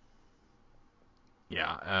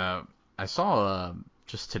 Yeah, I saw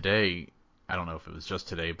just today, I don't know if it was just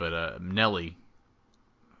today, but Nelly,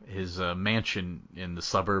 his mansion in the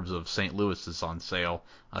suburbs of St. Louis is on sale.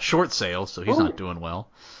 A short sale, so he's not doing well.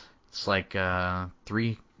 It's like 300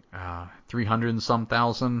 and some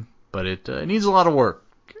thousand, but it needs a lot of work.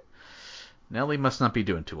 Nelly must not be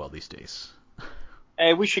doing too well these days.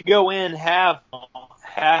 Hey, we should go in half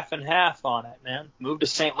and half on it, man. Move to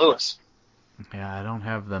St. Louis. Yeah, I don't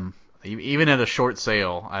have them. Even at a short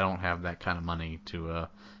sale, I don't have that kind of money to.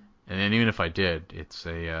 And then even if I did, it's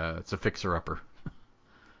a fixer-upper.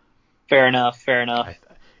 Fair enough.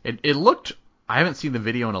 It looked. I haven't seen the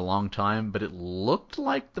video in a long time, but it looked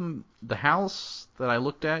like the house that I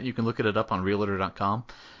looked at. You can look it up on Realtor.com.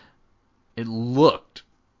 It looked.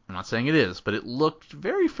 I'm not saying it is, but it looked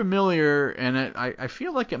very familiar, and I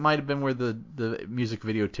feel like it might have been where the music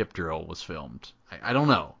video Tip Drill was filmed. I don't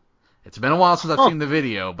know. It's been a while since I've seen the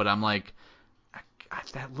video, but I'm like,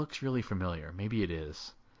 that looks really familiar. Maybe it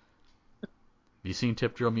is. Have you seen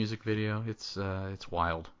Tip Drill music video? It's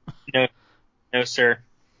wild. No, sir.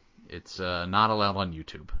 It's not allowed on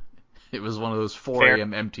YouTube. It was one of those 4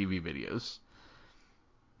 a.m. MTV videos.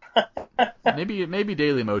 maybe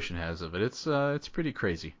Daily Motion has it, but it's pretty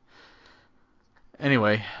crazy.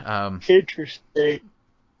 Anyway, Interesting.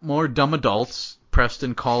 More dumb adults.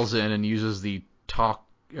 Preston calls in and uses the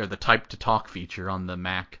type to talk feature on the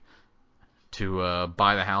Mac to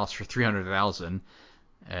buy the house for $300,000,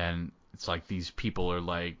 and it's like these people are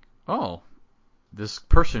like, oh, this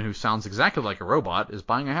person who sounds exactly like a robot is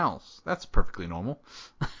buying a house. That's perfectly normal.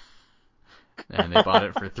 And they bought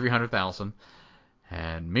it for $300,000.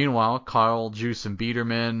 And meanwhile, Carl, Juice, and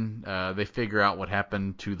Biederman, they figure out what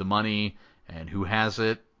happened to the money and who has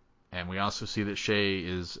it. And we also see that Shay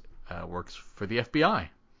is works for the FBI.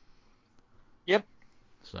 Yep.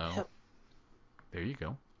 So, there you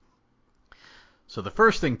go. So the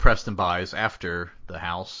first thing Preston buys after the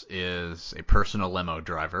house is a personal limo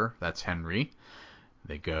driver. That's Henry.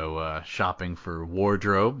 They go shopping for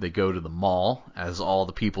wardrobe. They go to the mall, as all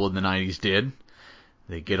the people in the 90s did.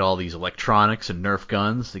 They get all these electronics and Nerf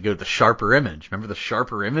guns. They go to the Sharper Image. Remember the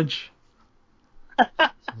Sharper Image?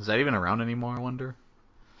 Is that even around anymore, I wonder?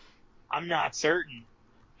 I'm not certain.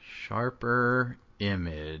 Sharper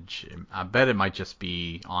Image. I bet it might just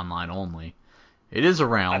be online only. It is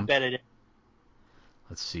around. I bet it is.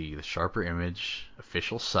 Let's see. The Sharper Image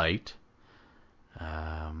official site.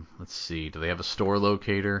 Let's see. Do they have a store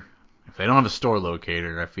locator? If they don't have a store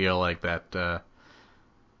locator, I feel like that...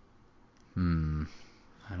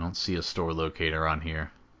 I don't see a store locator on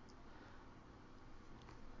here.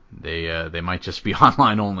 They might just be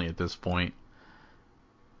online only at this point.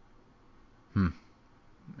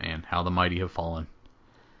 Man, how the mighty have fallen.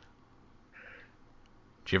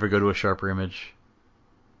 Did you ever go to a Sharper Image?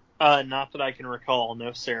 Not that I can recall,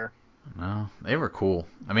 no sir. No, they were cool.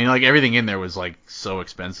 I mean, like, everything in there was, like, so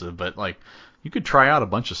expensive, but, like, you could try out a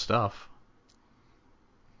bunch of stuff.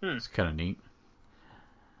 It's kind of neat.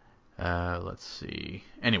 Let's see.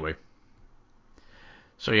 Anyway.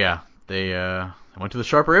 So, yeah, they went to the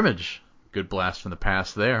Sharper Image. Good blast from the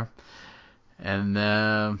past there. And,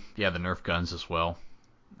 yeah, the Nerf guns as well.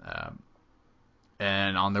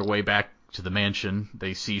 And on their way back to the mansion,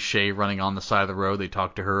 they see Shay running on the side of the road. They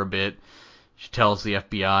talk to her a bit. She tells the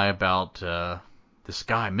FBI about this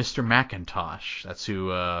guy, Mr. Macintosh. That's who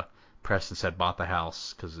Preston said bought the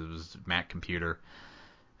house, because it was Mac Computer.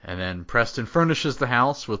 And then Preston furnishes the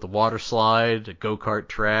house with a water slide, a go-kart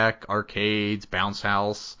track, arcades, bounce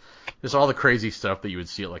house. Just all the crazy stuff that you would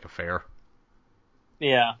see at like a fair.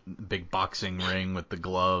 Yeah. Big boxing ring with the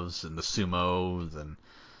gloves and the sumos and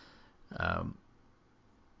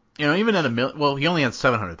even at he only had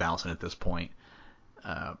 700,000 at this point.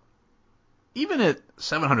 Even at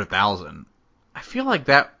 700,000, I feel like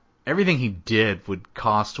that everything he did would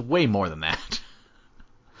cost way more than that.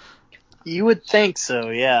 You would think so,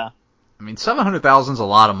 yeah. I mean, 700,000 is a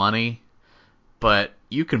lot of money, but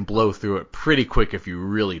you can blow through it pretty quick if you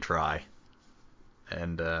really try.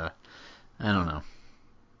 And I don't know.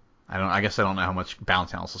 I guess I don't know how much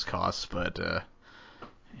bounce houses cost, but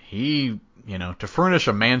he, to furnish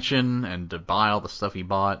a mansion and to buy all the stuff he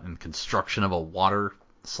bought and construction of a water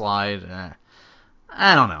slide,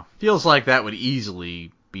 I don't know. Feels like that would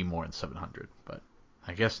easily be more than 700, but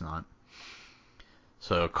I guess not.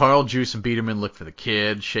 So Carl, Juice, and Biederman look for the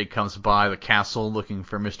kid. Shay comes by the castle looking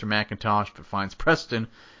for Mr. Macintosh, but finds Preston,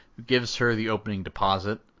 who gives her the opening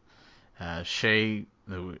deposit. Shay,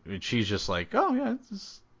 she's just like, oh yeah,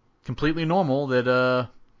 it's completely normal that,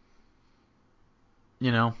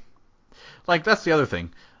 like, that's the other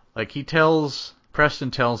thing. Like, Preston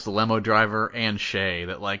tells the limo driver and Shay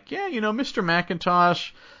that, like, yeah, Mr.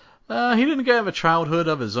 Macintosh, he didn't have a childhood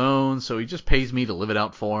of his own, so he just pays me to live it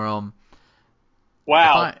out for him.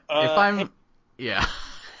 Wow. Yeah.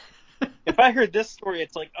 If I heard this story,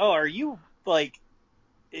 it's like, oh, are you, like,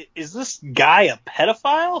 is this guy a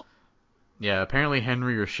pedophile? Yeah, apparently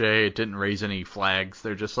Henry or Shay, it didn't raise any flags.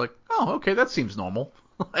 They're just like, oh, okay, that seems normal.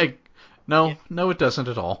 Like, no, it doesn't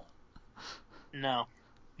at all. No.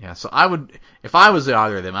 Yeah, so if I was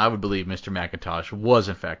either of them, I would believe Mr. Macintosh was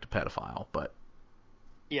in fact a pedophile, but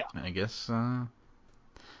yeah, I guess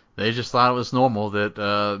they just thought it was normal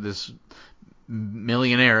that this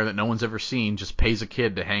millionaire that no one's ever seen just pays a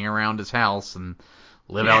kid to hang around his house and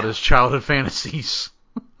live out his childhood fantasies.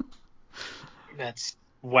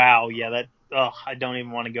 Wow, yeah, I don't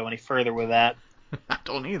even want to go any further with that. I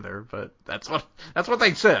don't either, but that's what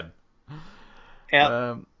they said.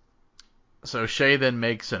 Yeah. So Shay then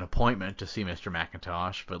makes an appointment to see Mr.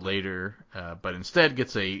 Macintosh, but instead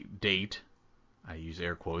gets a date, I use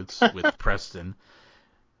air quotes, with Preston.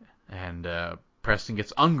 And Preston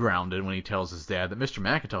gets ungrounded when he tells his dad that Mr.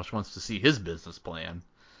 Macintosh wants to see his business plan.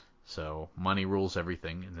 So money rules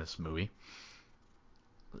everything in this movie.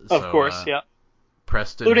 Of course, yeah.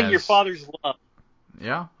 Preston including your father's love.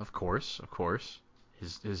 Yeah, of course.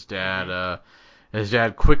 His dad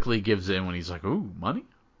quickly gives in when he's like, "Ooh, money?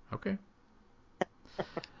 Okay."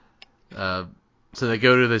 So they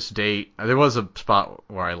go to this date. There was a spot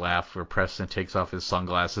where I laughed where Preston takes off his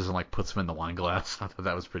sunglasses and like puts them in the wine glass. I thought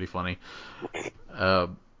that was pretty funny.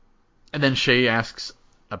 And then Shay asks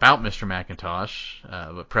about Mr. Macintosh,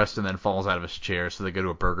 but Preston then falls out of his chair. So they go to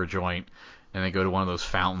a burger joint and they go to one of those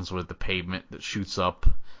fountains with the pavement that shoots up.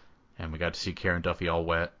 And we got to see Karen Duffy all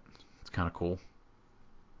wet. It's kind of cool.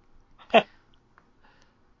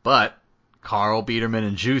 But Carl, Biederman,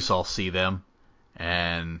 and Juice all see them,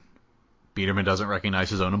 and Biederman doesn't recognize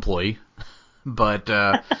his own employee. But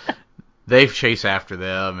they chase after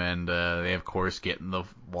them, and they, of course, get in the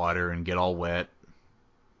water and get all wet.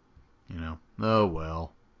 Oh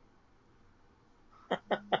well.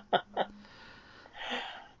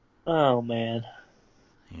 Oh, man.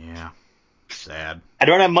 Yeah. Sad. I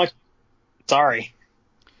don't have much. Sorry.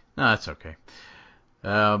 No, that's okay.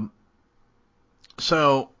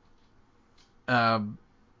 So,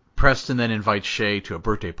 Preston then invites Shay to a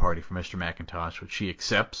birthday party for Mr. McIntosh, which she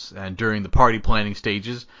accepts, and during the party planning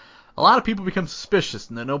stages, a lot of people become suspicious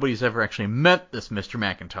and that nobody's ever actually met this Mr.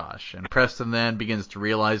 McIntosh, and Preston then begins to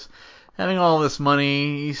realize, having all this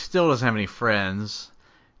money, he still doesn't have any friends.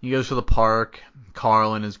 He goes to the park.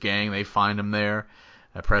 Carl and his gang, they find him there.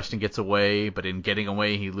 Preston gets away, but in getting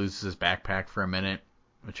away, he loses his backpack for a minute,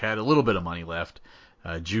 which had a little bit of money left.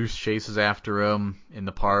 Juice chases after him in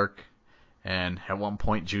the park, and at one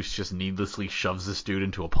point, Juice just needlessly shoves this dude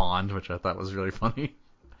into a pond, which I thought was really funny.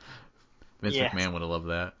 Vince McMahon would have loved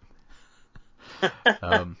that.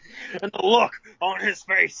 And the look on his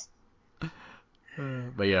face.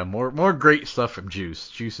 But yeah, more great stuff from Juice.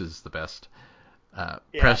 Juice is the best.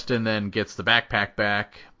 Preston then gets the backpack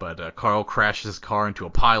back, but Carl crashes his car into a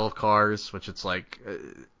pile of cars, which it's like,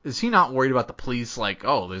 is he not worried about the police? Like,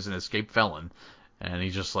 oh, there's an escaped felon, and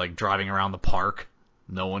he's just like driving around the park.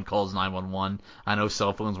 No one calls 911. I know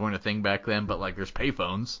cell phones weren't a thing back then, but like there's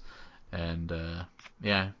payphones, and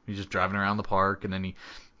he's just driving around the park, and then he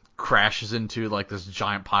crashes into like this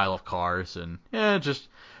giant pile of cars, and just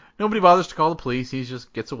nobody bothers to call the police. He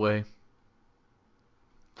just gets away.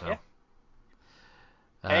 So. Yeah.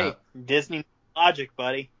 Hey, Disney logic,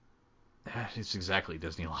 buddy. It's exactly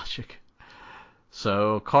Disney logic.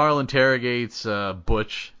 So Carl interrogates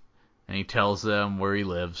Butch, and he tells them where he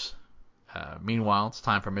lives. Meanwhile, it's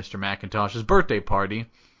time for Mr. McIntosh's birthday party.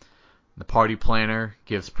 The party planner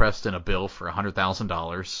gives Preston a bill for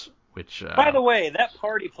 $100,000, which... By the way, that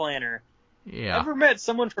party planner, ever met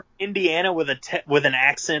someone from Indiana with an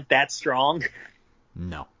accent that strong?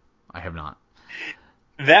 No, I have not.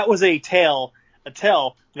 That was a tell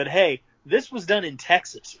that, hey, this was done in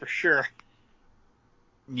Texas for sure.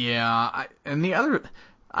 Yeah, I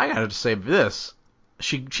gotta say this.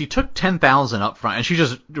 She took $10,000 up front, and she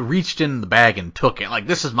just reached in the bag and took it. Like,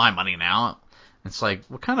 this is my money now. It's like,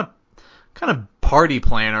 what kind of party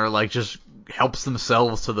planner like just helps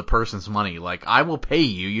themselves to the person's money? Like, I will pay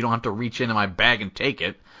you. You don't have to reach into my bag and take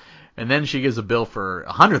it. And then she gives a bill for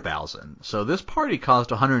 $100,000. So this party cost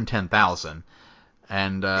 $110,000.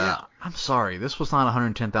 And I'm sorry, this was not a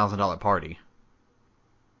 $110,000 party.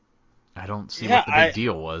 I don't see what the big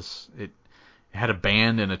deal was. It had a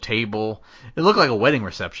band and a table. It looked like a wedding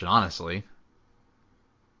reception, honestly.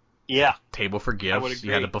 Yeah. Table for gifts.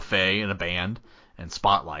 You had a buffet and a band and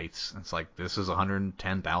spotlights. It's like, this is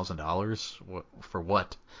 $110,000 for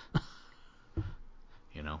what?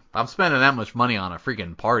 I'm spending that much money on a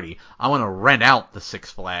freaking party. I want to rent out the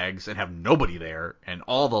Six Flags and have nobody there and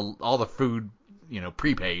all the food,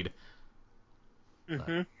 prepaid.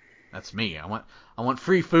 Mm-hmm. That's me. I want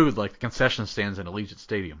free food like the concession stands in Allegiant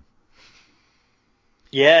Stadium.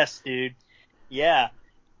 Yes, dude. Yeah.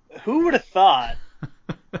 Who would have thought,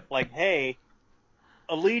 like, hey,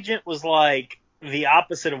 Allegiant was like the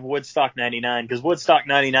opposite of Woodstock 99, because Woodstock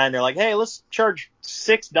 99, they're like, hey, let's charge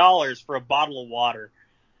 $6 for a bottle of water.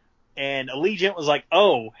 And Allegiant was like,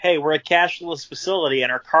 oh, hey, we're a cashless facility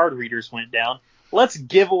and our card readers went down. Let's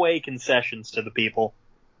give away concessions to the people.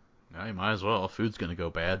 Yeah, you might as well. Food's going to go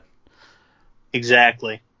bad.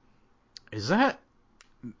 Exactly. Is that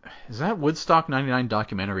Woodstock 99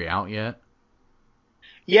 documentary out yet?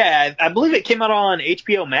 Yeah, I believe it came out on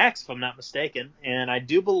HBO Max, if I'm not mistaken. And I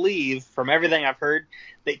do believe, from everything I've heard,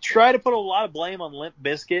 they try to put a lot of blame on Limp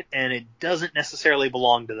Bizkit, and it doesn't necessarily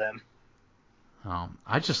belong to them.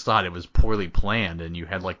 I just thought it was poorly planned, and you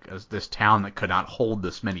had like this town that could not hold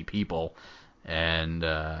this many people, and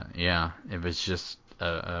it was just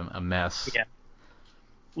a mess. Yeah.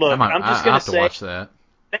 Look, I'm just going to say, watch that.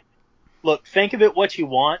 Look, think of it what you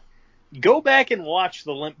want. Go back and watch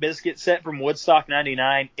the Limp Bizkit set from Woodstock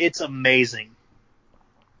 99. It's amazing.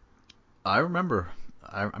 I remember.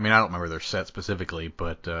 I don't remember their set specifically,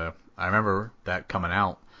 but I remember that coming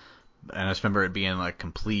out. And I just remember it being like a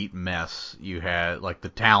complete mess. You had, like, the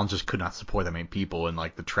town just could not support that many people, and,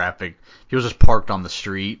 like, the traffic. He was just parked on the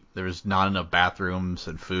street. There was not enough bathrooms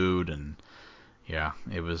and food, and, yeah,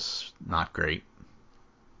 it was not great.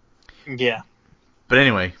 Yeah. But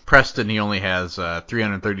anyway, Preston, he only has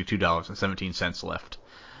 $332.17 left.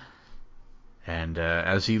 And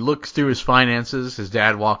as he looks through his finances, his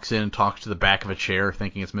dad walks in and talks to the back of a chair,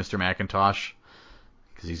 thinking it's Mr. McIntosh,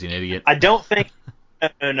 because he's an idiot. I don't think.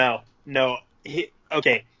 No.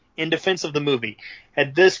 Okay. In defense of the movie,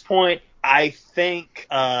 at this point, I think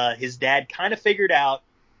his dad kind of figured out.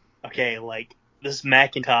 Okay, like this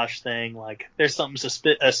Macintosh thing, like there's something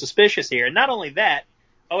suspicious here. And not only that,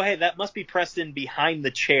 oh hey, that must be Preston behind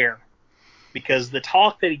the chair, because the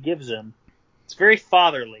talk that he gives him, it's very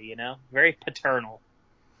fatherly, you know, very paternal.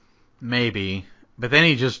 Maybe, but then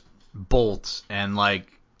he just bolts and like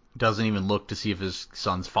doesn't even look to see if his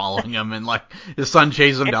son's following him, and like his son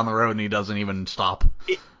chases him down the road and he doesn't even stop.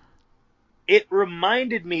 It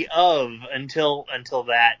reminded me of until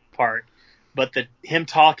that part, but him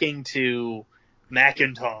talking to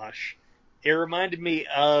Macintosh, it reminded me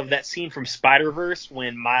of that scene from Spider-Verse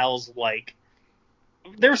when Miles, like,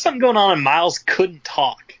 there was something going on and Miles couldn't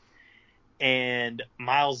talk, and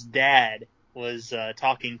Miles' dad was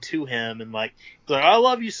talking to him and like, I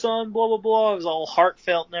love you, son, blah blah blah. It was all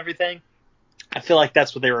heartfelt and everything. I feel like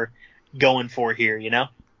that's what they were going for here, you know?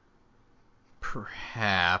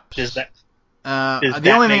 Perhaps. Does that?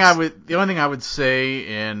 The only thing I would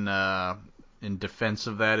say in defense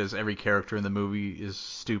of that is every character in the movie is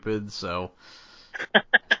stupid, so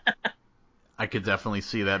I could definitely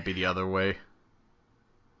see that be the other way.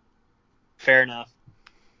 Fair enough.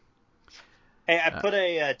 Hey, I put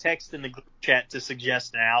a text in the group chat to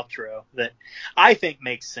suggest an outro that I think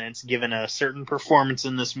makes sense given a certain performance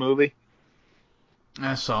in this movie.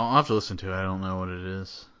 So I'll have to listen to it. I don't know what it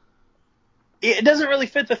is. It doesn't really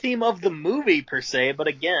fit the theme of the movie per se, but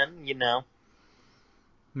again, you know.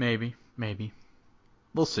 Maybe.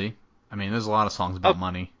 We'll see. I mean, there's a lot of songs about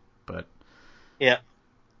money, but yeah,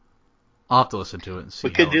 I'll have to listen to it and see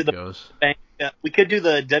how it goes. We could do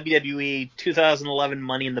the WWE 2011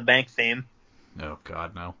 Money in the Bank theme. Oh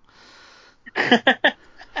God, no.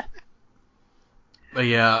 But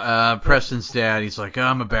yeah, Preston's dad, he's like,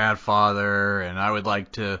 I'm a bad father, and I would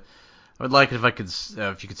like it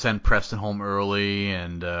if you could send Preston home early,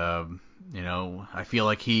 and you know, I feel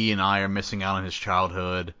like he and I are missing out on his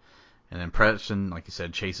childhood. And then Preston, like you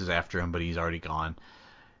said, chases after him, but he's already gone.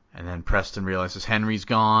 And then Preston realizes Henry's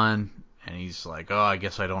gone, and he's like, oh, I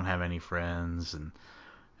guess I don't have any friends. And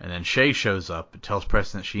then Shay shows up and tells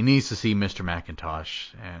Preston that she needs to see Mr. McIntosh,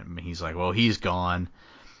 and he's like, well, he's gone.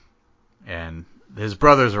 And his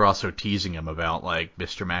brothers are also teasing him about, like,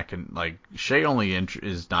 Mr. like, Shay only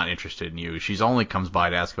is not interested in you. She's only comes by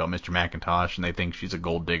to ask about Mr. McIntosh, and they think she's a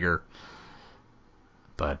gold digger.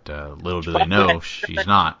 But little do they know, she's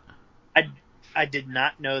not. I did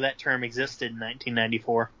not know that term existed in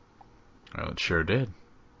 1994. Well, it sure did.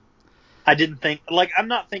 I didn't think, like, I'm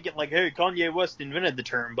not thinking, like, hey, Kanye West invented the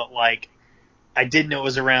term, but, like, I did know it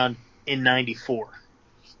was around in 94.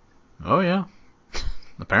 Oh, yeah.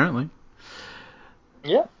 Apparently.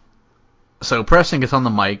 Yeah. So Preston gets on the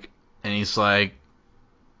mic, and he's like,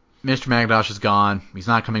 Mr. McIntosh is gone. He's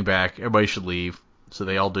not coming back. Everybody should leave. So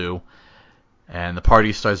they all do. And the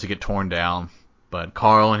party starts to get torn down. But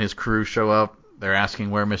Carl and his crew show up. They're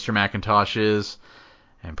asking where Mr. McIntosh is.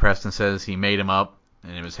 And Preston says he made him up,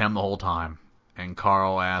 and it was him the whole time. And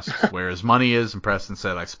Carl asks where his money is, and Preston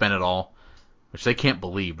said, I spent it all. Which they can't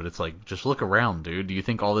believe, but it's like, just look around, dude. Do you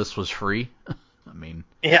think all this was free? I mean...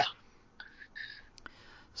 Yeah.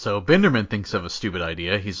 So Binderman thinks of a stupid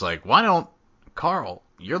idea. He's like, why don't... Carl,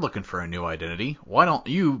 you're looking for a new identity. Why don't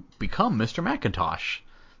you become Mr. McIntosh?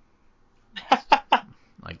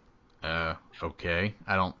 Like, okay.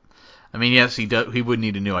 I mean, yes, he would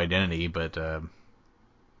need a new identity, but, I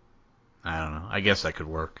don't know. I guess that could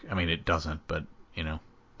work. I mean, it doesn't, but, you know.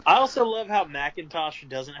 I also love how Macintosh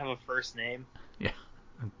doesn't have a first name. Yeah.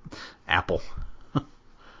 Apple.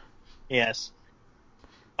 Yes.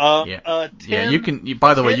 Tim, you can.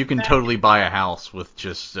 By the way, you can totally buy a house with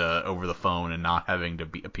just over the phone and not having to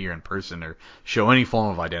appear in person or show any form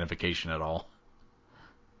of identification at all.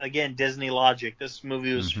 Again, Disney logic. This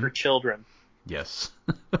movie was for children. Yes.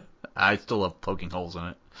 I still love poking holes in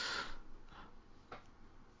it.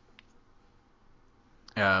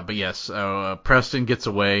 But yes, Preston gets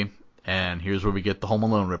away, and here's where we get the Home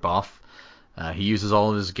Alone ripoff. He uses all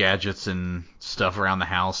of his gadgets and stuff around the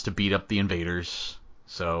house to beat up the invaders.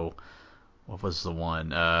 So, what was the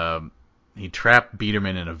one? He trapped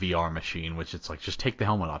Biederman in a VR machine, which it's like, just take the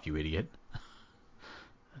helmet off, you idiot.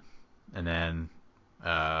 And then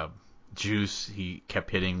Juice, he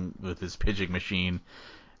kept hitting with his pigeon machine.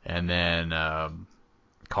 And then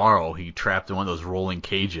Carl, he trapped in one of those rolling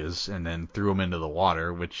cages and then threw him into the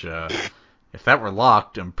water, which, if that were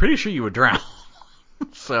locked, I'm pretty sure you would drown.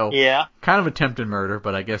 So, yeah, kind of attempted murder,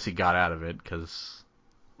 but I guess he got out of it because...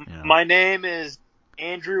 You know. My name is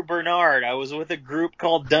Andrew Bernard. I was with a group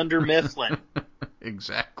called Dunder Mifflin.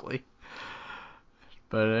 Exactly.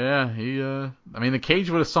 But yeah, the cage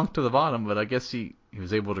would have sunk to the bottom, but I guess he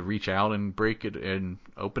was able to reach out and break it and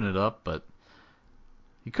open it up, but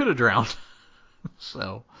he could have drowned.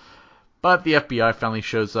 So, but the FBI finally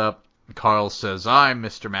shows up. Carl says, "I'm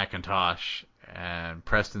Mr. McIntosh," and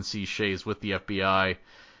Preston sees Shays with the FBI,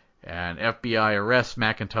 and FBI arrests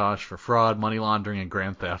McIntosh for fraud, money laundering, and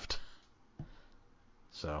grand theft.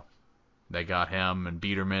 So, they got him, and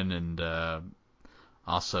Biederman, and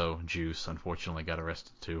also Juice, unfortunately, got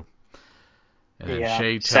arrested too. And then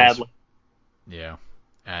Shay tells, sadly. Yeah,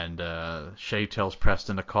 and Shay tells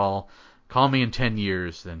Preston to call me in 10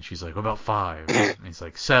 years. Then she's like, "What about 5?" And he's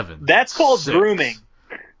like, 7. That's called 6. grooming.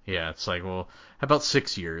 Yeah, it's like, well, how about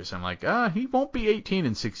 6 years? I'm like, he won't be 18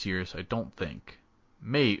 in 6 years, I don't think.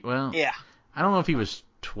 Yeah. I don't know if he was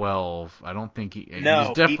 12. I don't think he No,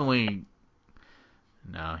 was definitely.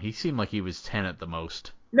 No, he seemed like he was 10 at the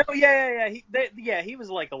most. No, yeah. He was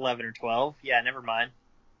like 11 or 12. Yeah, never mind.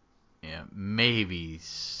 Yeah, maybe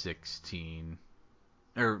 16.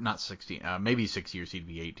 Or not 16. Maybe 6 years he'd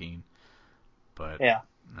be 18. But yeah.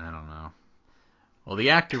 I don't know. Well,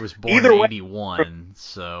 the actor was born Either in way, 81,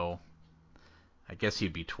 so I guess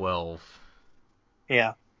he'd be 12.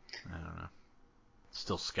 Yeah. I don't know.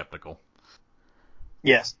 Still skeptical.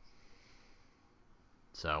 Yes.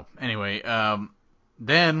 So anyway,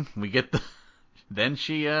 then we get the. Then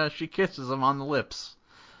she kisses him on the lips.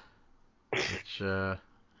 Which all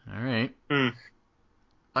right.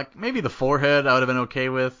 Like maybe the forehead I would have been okay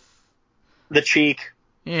with. The cheek.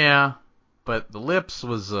 Yeah, but the lips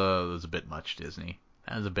was a bit much, Disney.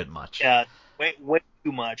 That was a bit much. Yeah, way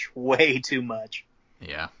too much. Way too much.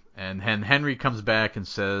 Yeah, and Henry comes back and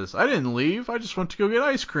says, "I didn't leave. I just went to go get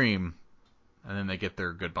ice cream." And then they get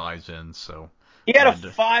their goodbyes in. So he had a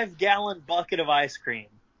 5-gallon bucket of ice cream.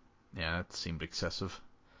 Yeah, that seemed excessive.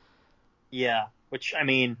 Yeah, which I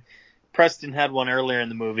mean, Preston had one earlier in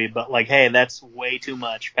the movie, but like, hey, that's way too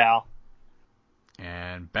much, pal.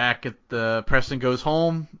 And back at the Preston goes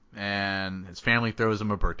home, and his family throws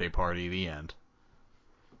him a birthday party. The end.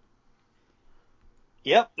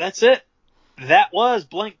 Yep, that's it. That was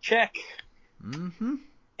Blank Check. Mm-hmm.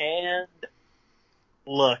 And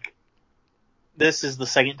look, this is the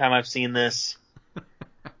second time I've seen this.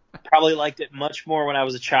 Probably liked it much more when I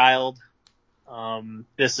was a child.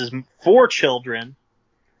 This is for children.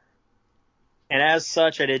 And as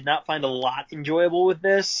such, I did not find a lot enjoyable with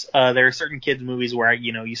this. There are certain kids' movies where,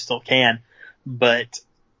 you still can. But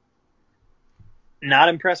not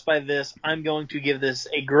impressed by this. I'm going to give this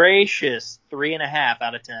a gracious 3.5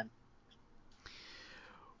 out of 10.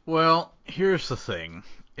 Well, here's the thing.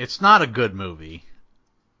 It's not a good movie,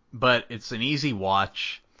 but it's an easy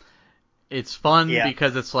watch. It's fun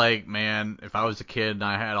because it's like, man, if I was a kid and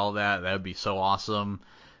I had all that would be so awesome.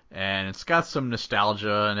 And it's got some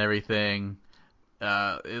nostalgia and everything.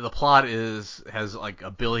 The plot has like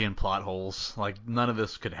a billion plot holes. Like none of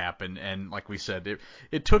this could happen. And like we said,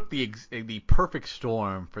 it took the perfect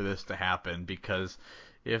storm for this to happen, because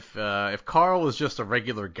if Carl was just a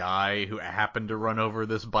regular guy who happened to run over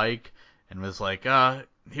this bike and was like,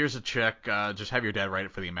 here's a check, just have your dad write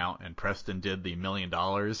it for the amount, and Preston did the $1 million,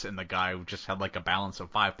 and the guy just had like a balance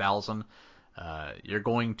of $5,000, you're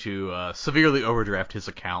going to severely overdraft his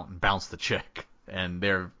account and bounce the check, and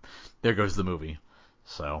there goes the movie.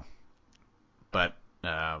 So, but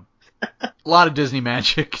a lot of Disney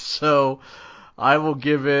magic, so I will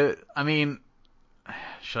give it, I mean,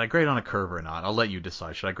 should I grade on a curve or not? I'll let you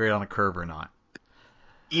decide. Should I grade on a curve or not?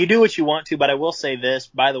 You do what you want to, but I will say this,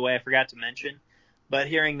 by the way, I forgot to mention, but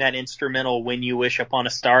hearing that instrumental When You Wish Upon a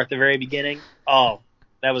Star at the very beginning, oh,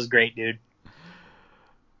 that was great, dude.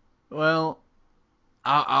 Well,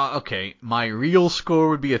 okay, my real score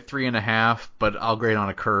would be a 3.5, but I'll grade on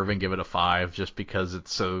a curve and give it a 5, just because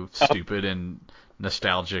it's so stupid and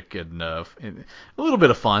nostalgic and a little bit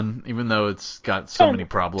of fun, even though it's got so many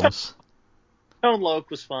problems. Tone Loc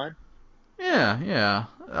was fun. Yeah.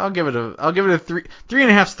 I'll give it a 3.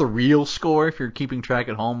 3.5's the real score if you're keeping track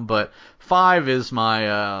at home, but 5 is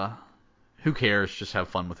my who cares, just have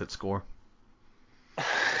fun with it score.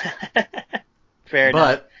 Fair enough.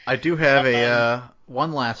 But I do have a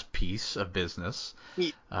one last piece of business,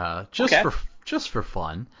 just for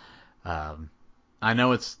fun. I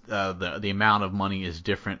know it's the amount of money is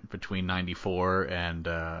different between 94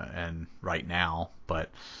 and right now, but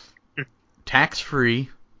tax free.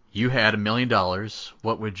 You had $1 million.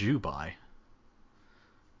 What would you buy?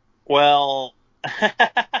 Well,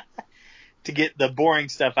 to get the boring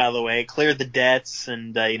stuff out of the way, clear the debts,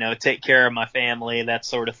 and take care of my family, that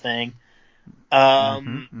sort of thing.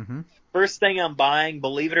 First thing I'm buying,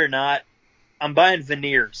 believe it or not, I'm buying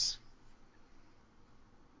veneers.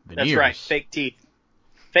 That's right, fake teeth.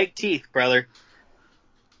 Fake teeth, brother.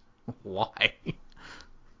 Why?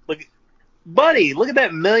 Buddy, look at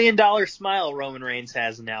that $1 million smile Roman Reigns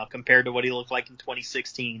has now compared to what he looked like in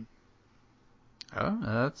 2016.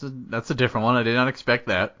 Oh, that's a different one. I did not expect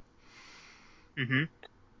that.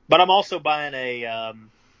 But I'm also buying a.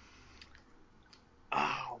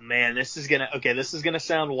 Oh man, this is gonna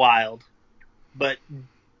sound wild, but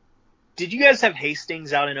did you guys have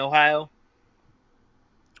Hastings out in Ohio?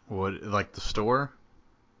 What, like the store?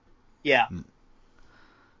 Yeah.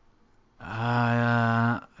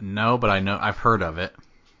 No, but I've heard of it.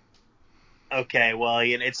 Okay, well,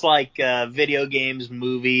 it's like video games,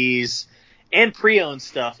 movies, and pre-owned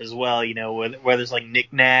stuff as well. Where there's like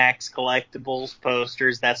knickknacks, collectibles,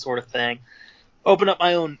 posters, that sort of thing. Open up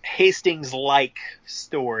my own Hastings-like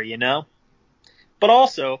store, But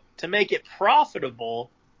also, to make it profitable,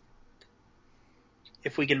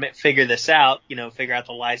 if we can figure this out, figure out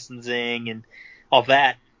the licensing and all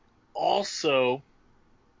that, also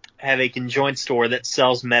have a conjoined store that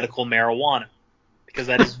sells medical marijuana. Because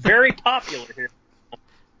that is very popular here.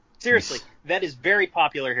 Seriously, that is very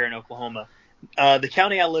popular here in Oklahoma. The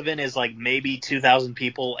county I live in is like maybe 2,000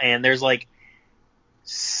 people, and there's like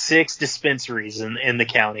 6 dispensaries in the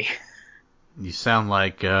county. You sound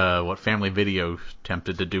like what Family Video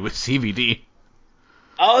attempted to do with CBD.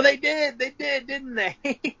 Oh, they did, didn't they?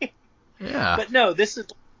 Yeah. But no, this is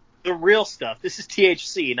the real stuff. This is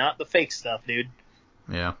THC, not the fake stuff, dude.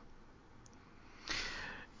 Yeah.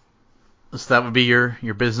 So that would be your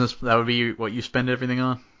business. That would be what you spend everything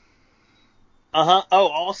on. Oh,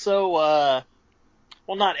 also, well,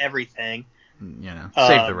 not everything.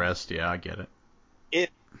 Save the rest. Yeah, I get it.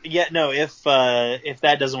 If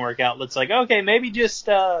that doesn't work out, let's maybe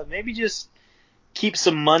just keep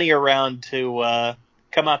some money around to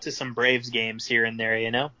come out to some Braves games here and there,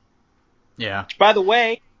 Yeah. By the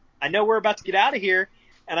way, I know we're about to get out of here,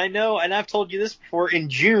 and I've told you this before, in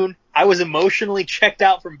June, I was emotionally checked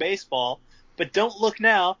out from baseball, but don't look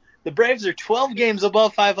now. The Braves are 12 games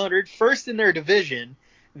above 500, first in their division.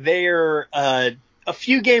 They're a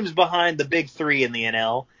few games behind the big three in the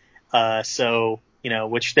NL,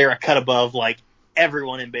 which they're a cut above like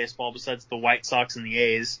everyone in baseball besides the White Sox and the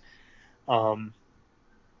A's.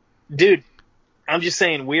 Dude, I'm just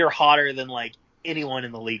saying we are hotter than like anyone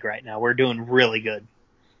in the league right now. We're doing really good.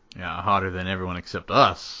 Yeah, hotter than everyone except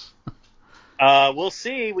us. We'll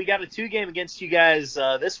see. We got a 2-game against you guys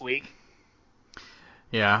this week.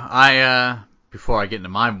 Yeah, before I get into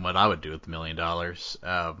what I would do with $1 million.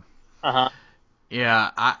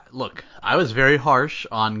 Yeah, I was very harsh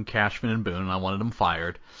on Cashman and Boone, and I wanted them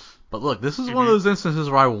fired. But look, this is one of those instances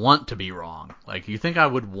where I want to be wrong. Like, you think I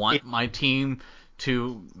would want my team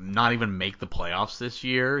to not even make the playoffs this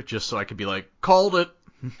year just so I could be like, called it?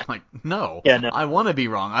 Like, no. Yeah, no. I want to be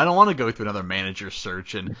wrong. I don't want to go through another manager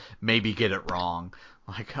search and maybe get it wrong.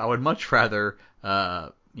 Like, I would much rather,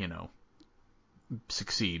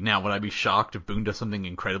 succeed. Now, would I be shocked if Boone does something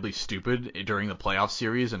incredibly stupid during the playoff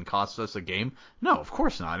series and costs us a game? No, of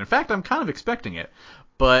course not. In fact, I'm kind of expecting it.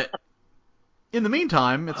 But in the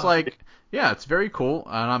meantime, it's it's very cool,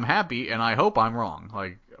 and I'm happy, and I hope I'm wrong.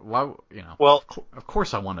 Like, why, Well, of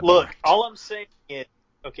course I want to be look, right. all I'm saying is,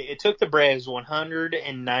 it took the Braves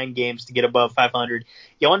 109 games to get above 500.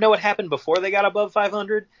 You want to know what happened before they got above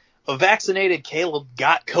 500? A vaccinated Caleb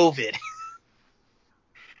got COVID.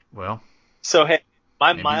 Well, so, hey,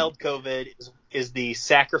 my mild COVID is the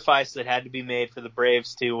sacrifice that had to be made for the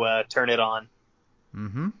Braves to turn it on.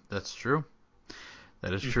 That's true.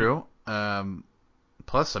 That is true.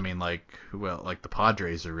 Plus, I mean, the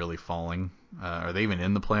Padres are really falling. Are they even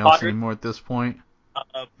in the playoffs anymore at this point?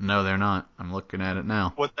 No, they're not. I'm looking at it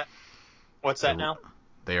now. What's that now?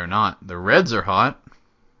 They are not. The Reds are hot.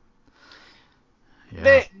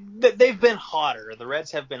 Yeah. They've been hotter. The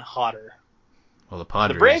Reds have been hotter. Well, the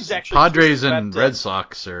Padres. The Braves actually Padres and Red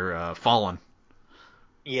Sox are falling.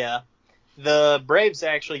 Yeah. The Braves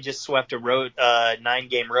actually just swept a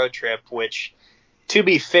 9-game road trip, which, to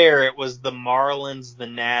be fair, it was the Marlins, the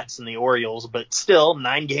Nats, and the Orioles, but still,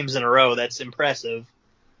 9 games in a row. That's impressive.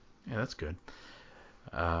 Yeah, that's good.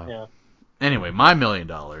 Anyway, my $1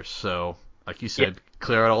 million. So, like you said,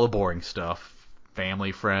 clear out all the boring stuff.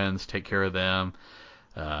 Family, friends, take care of them.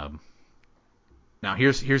 Now,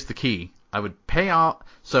 here's the key. I would pay off.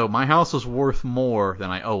 So my house is worth more than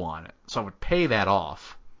I owe on it. So I would pay that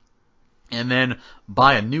off, and then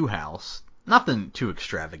buy a new house. Nothing too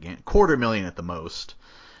extravagant, $250,000 at the most.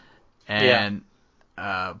 And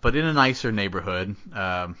but in a nicer neighborhood.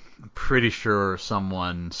 I'm pretty sure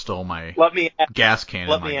someone stole my Let me gas can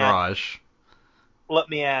in my garage. Let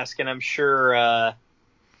me ask, and I'm sure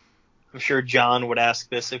John would ask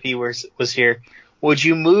this if he was here. Would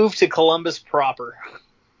you move to Columbus proper?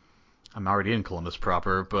 I'm already in Columbus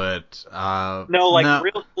proper, but no,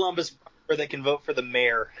 real Columbus proper that can vote for the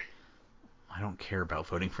mayor. I don't care about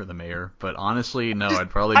voting for the mayor, but honestly, no, I'd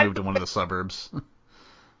probably move to one of the suburbs.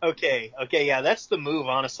 Okay, yeah, that's the move,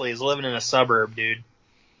 honestly, is living in a suburb, dude.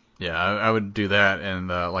 Yeah, I would do that, and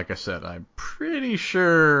like I said, I'm pretty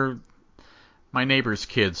sure my neighbor's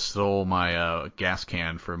kid stole my gas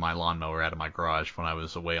can for my lawnmower out of my garage when I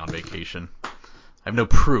was away on vacation. I have no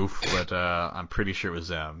proof, but I'm pretty sure it was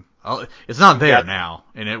them. It's not there now,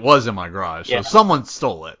 and it was in my garage, so someone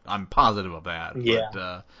stole it. I'm positive of that. Yeah.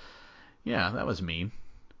 But, yeah, that was mean.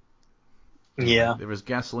 Yeah. There was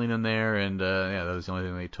gasoline in there, and that was the only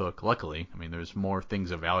thing they took. Luckily, I mean, there's more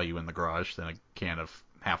things of value in the garage than a can of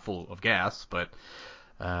half full of gas, but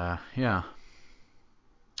yeah,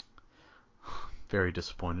 very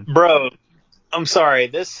disappointed. Bro, I'm sorry.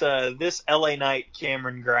 This LA Knight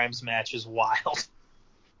Cameron Grimes match is wild.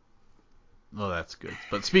 Oh, that's good.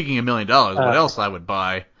 But speaking of $1 million, what else I would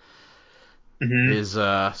buy is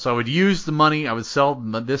so I would use the money. I would sell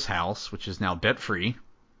this house, which is now debt free,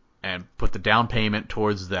 and put the down payment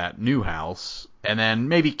towards that new house, and then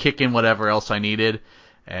maybe kick in whatever else I needed.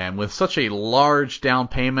 And with such a large down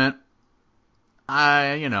payment,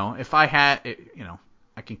 if I had,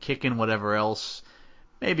 I can kick in whatever else.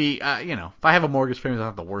 Maybe, if I have a mortgage payment, it's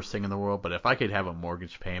not the worst thing in the world, but if I could have a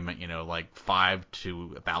mortgage payment, like $500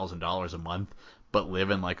 to $1,000 a month, but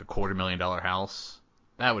live in like a $250,000 house,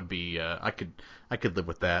 that would be, I could live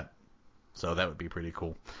with that. So that would be pretty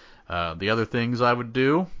cool. The other things I would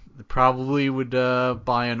do, probably would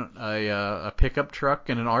buy a pickup truck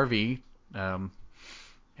and an RV,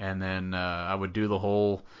 and then I would do the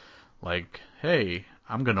whole, like, hey,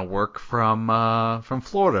 I'm gonna work from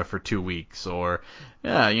Florida for 2 weeks, or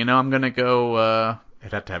I'm gonna go.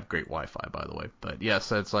 It'd have to have great Wi-Fi, by the way. But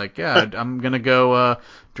yes, it's like, I'm gonna go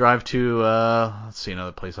drive to let's see,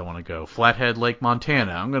 another place I want to go, Flathead Lake,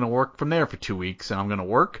 Montana. I'm gonna work from there for 2 weeks, and I'm gonna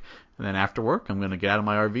work, and then after work, I'm gonna get out of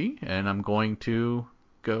my RV, and I'm going to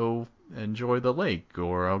go enjoy the lake,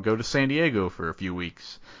 or I'll go to San Diego for a few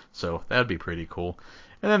weeks. So that'd be pretty cool.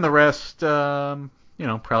 And then the rest,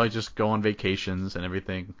 probably just go on vacations and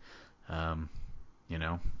everything.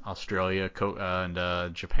 Australia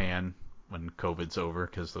and Japan when COVID's over,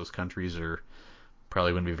 because those countries are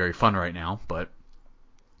probably wouldn't be very fun right now. But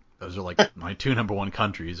those are like my two number one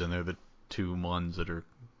countries, and they're the two ones that are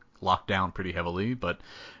locked down pretty heavily. But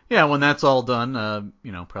yeah, when that's all done,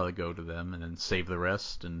 probably go to them and then save the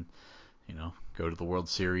rest, and go to the World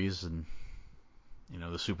Series and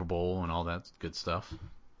the Super Bowl and all that good stuff.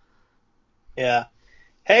 Yeah.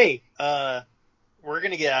 Hey, we're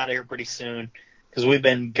going to get out of here pretty soon because we've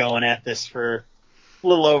been going at this for a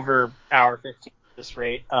little over hour 15 at this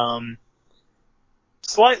rate.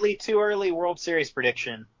 Slightly too early World Series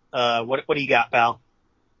prediction. What do you got, pal?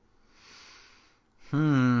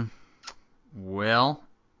 Well,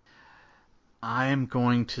 I'm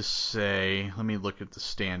going to say, let me look at the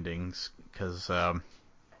standings, because I'm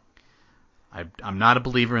not a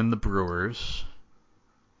believer in the Brewers.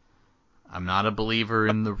 I'm not a believer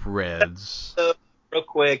in the Reds. Real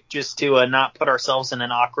quick, just to not put ourselves in an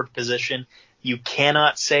awkward position, you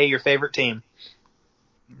cannot say your favorite team.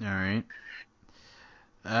 All right.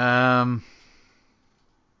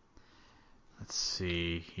 Let's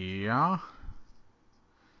see here.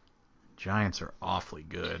 Giants are awfully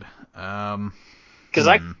good. Because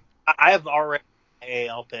I have already an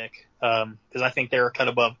AL pick, because I think they're a cut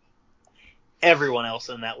above everyone else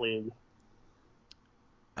in that league.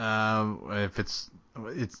 If it's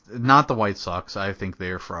not the White Sox, I think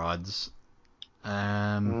they're frauds.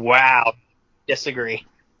 Wow, disagree.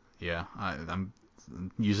 Yeah, I'm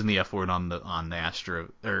using the F word on the Astros,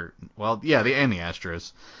 and the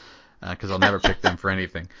Astros, because I'll never pick them for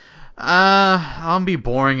anything. I'll be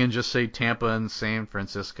boring and just say Tampa and San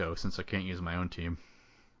Francisco, since I can't use my own team.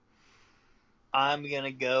 I'm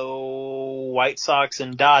gonna go White Sox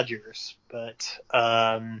and Dodgers, but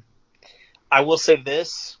I will say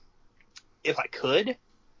this: if I could,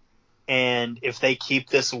 and if they keep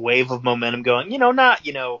this wave of momentum going, not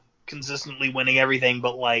consistently winning everything,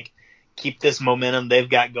 but like keep this momentum they've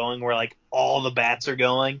got going, where like all the bats are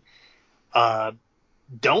going.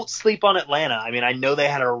 Don't sleep on Atlanta. I mean, I know they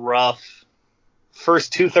had a rough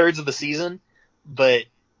first 2/3 of the season, but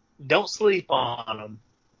don't sleep on them.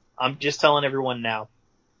 I'm just telling everyone now.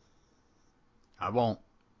 I won't.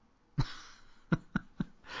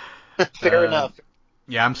 Fair enough.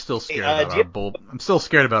 Yeah, I'm still scared Hey, about I'm still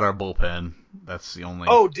scared about our bullpen. That's the only.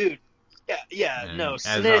 Oh, dude. Yeah, and no.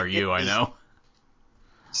 as are you, I know.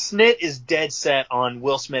 Snit is dead set on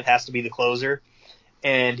Will Smith has to be the closer,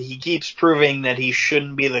 and he keeps proving that he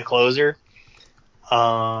shouldn't be the closer.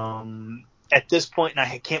 At this point, and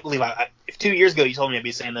I can't believe if 2 years ago you told me I'd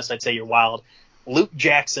be saying this, I'd say you're wild. Luke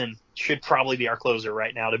Jackson should probably be our closer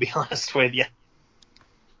right now, to be honest with you.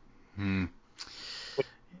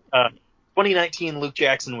 2019 Luke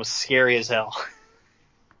Jackson was scary as hell.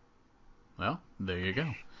 Well, there you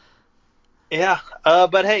go. Yeah,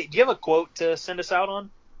 but hey, do you have a quote to send us out on?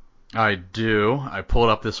 I do. I pulled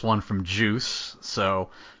up this one from Juice. So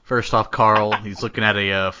first off, Carl, he's looking at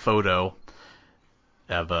a photo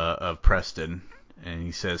of Preston, and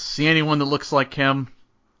he says, "See anyone that looks like him?"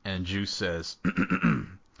 And Juice says,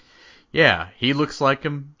 "Yeah, he looks like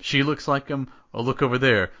him. She looks like him. Oh, look over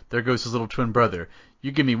there. There goes his little twin brother.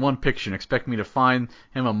 You give me one picture and expect me to find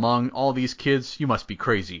him among all these kids? You must be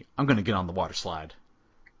crazy. I'm gonna get on the water slide."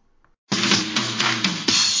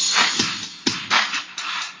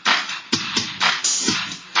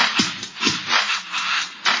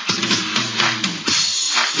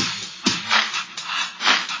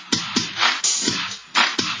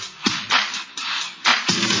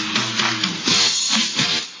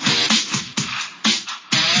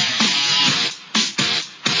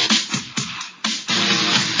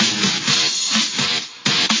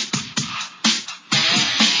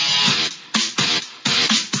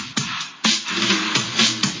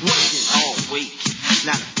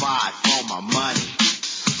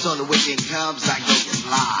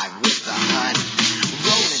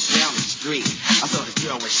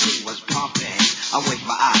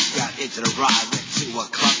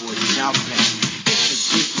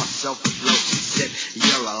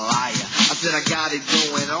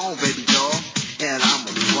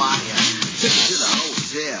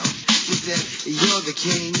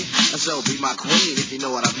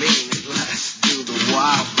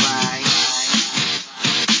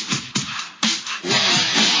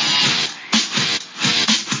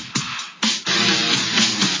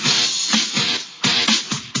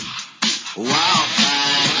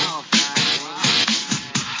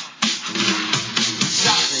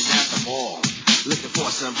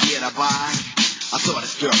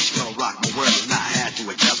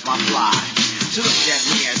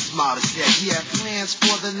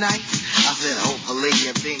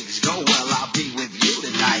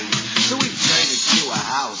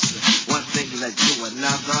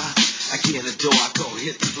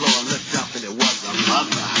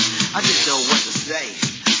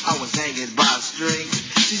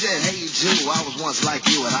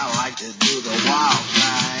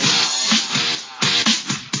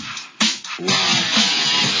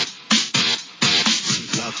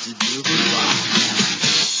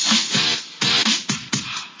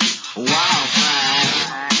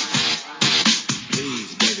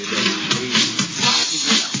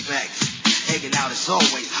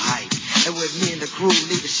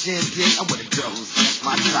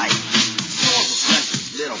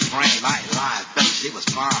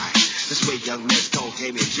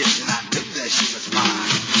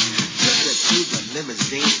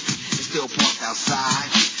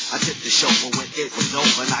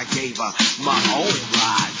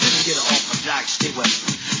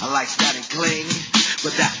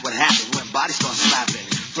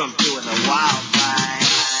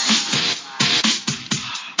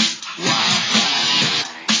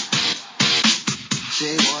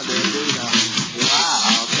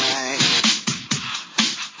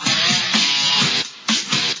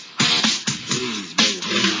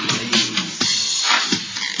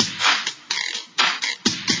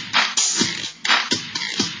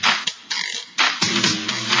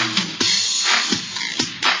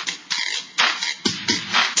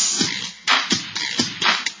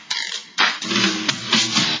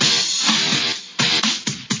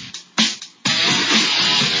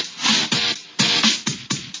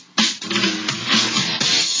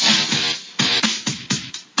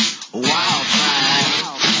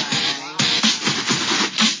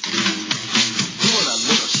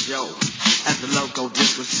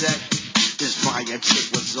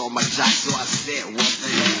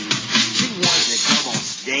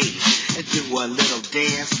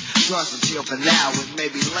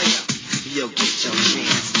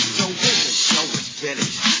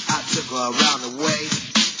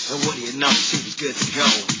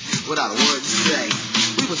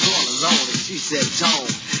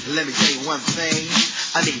 Let me tell you one thing.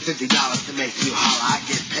 I need $50 to make you holler. I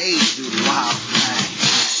get paid through the wild.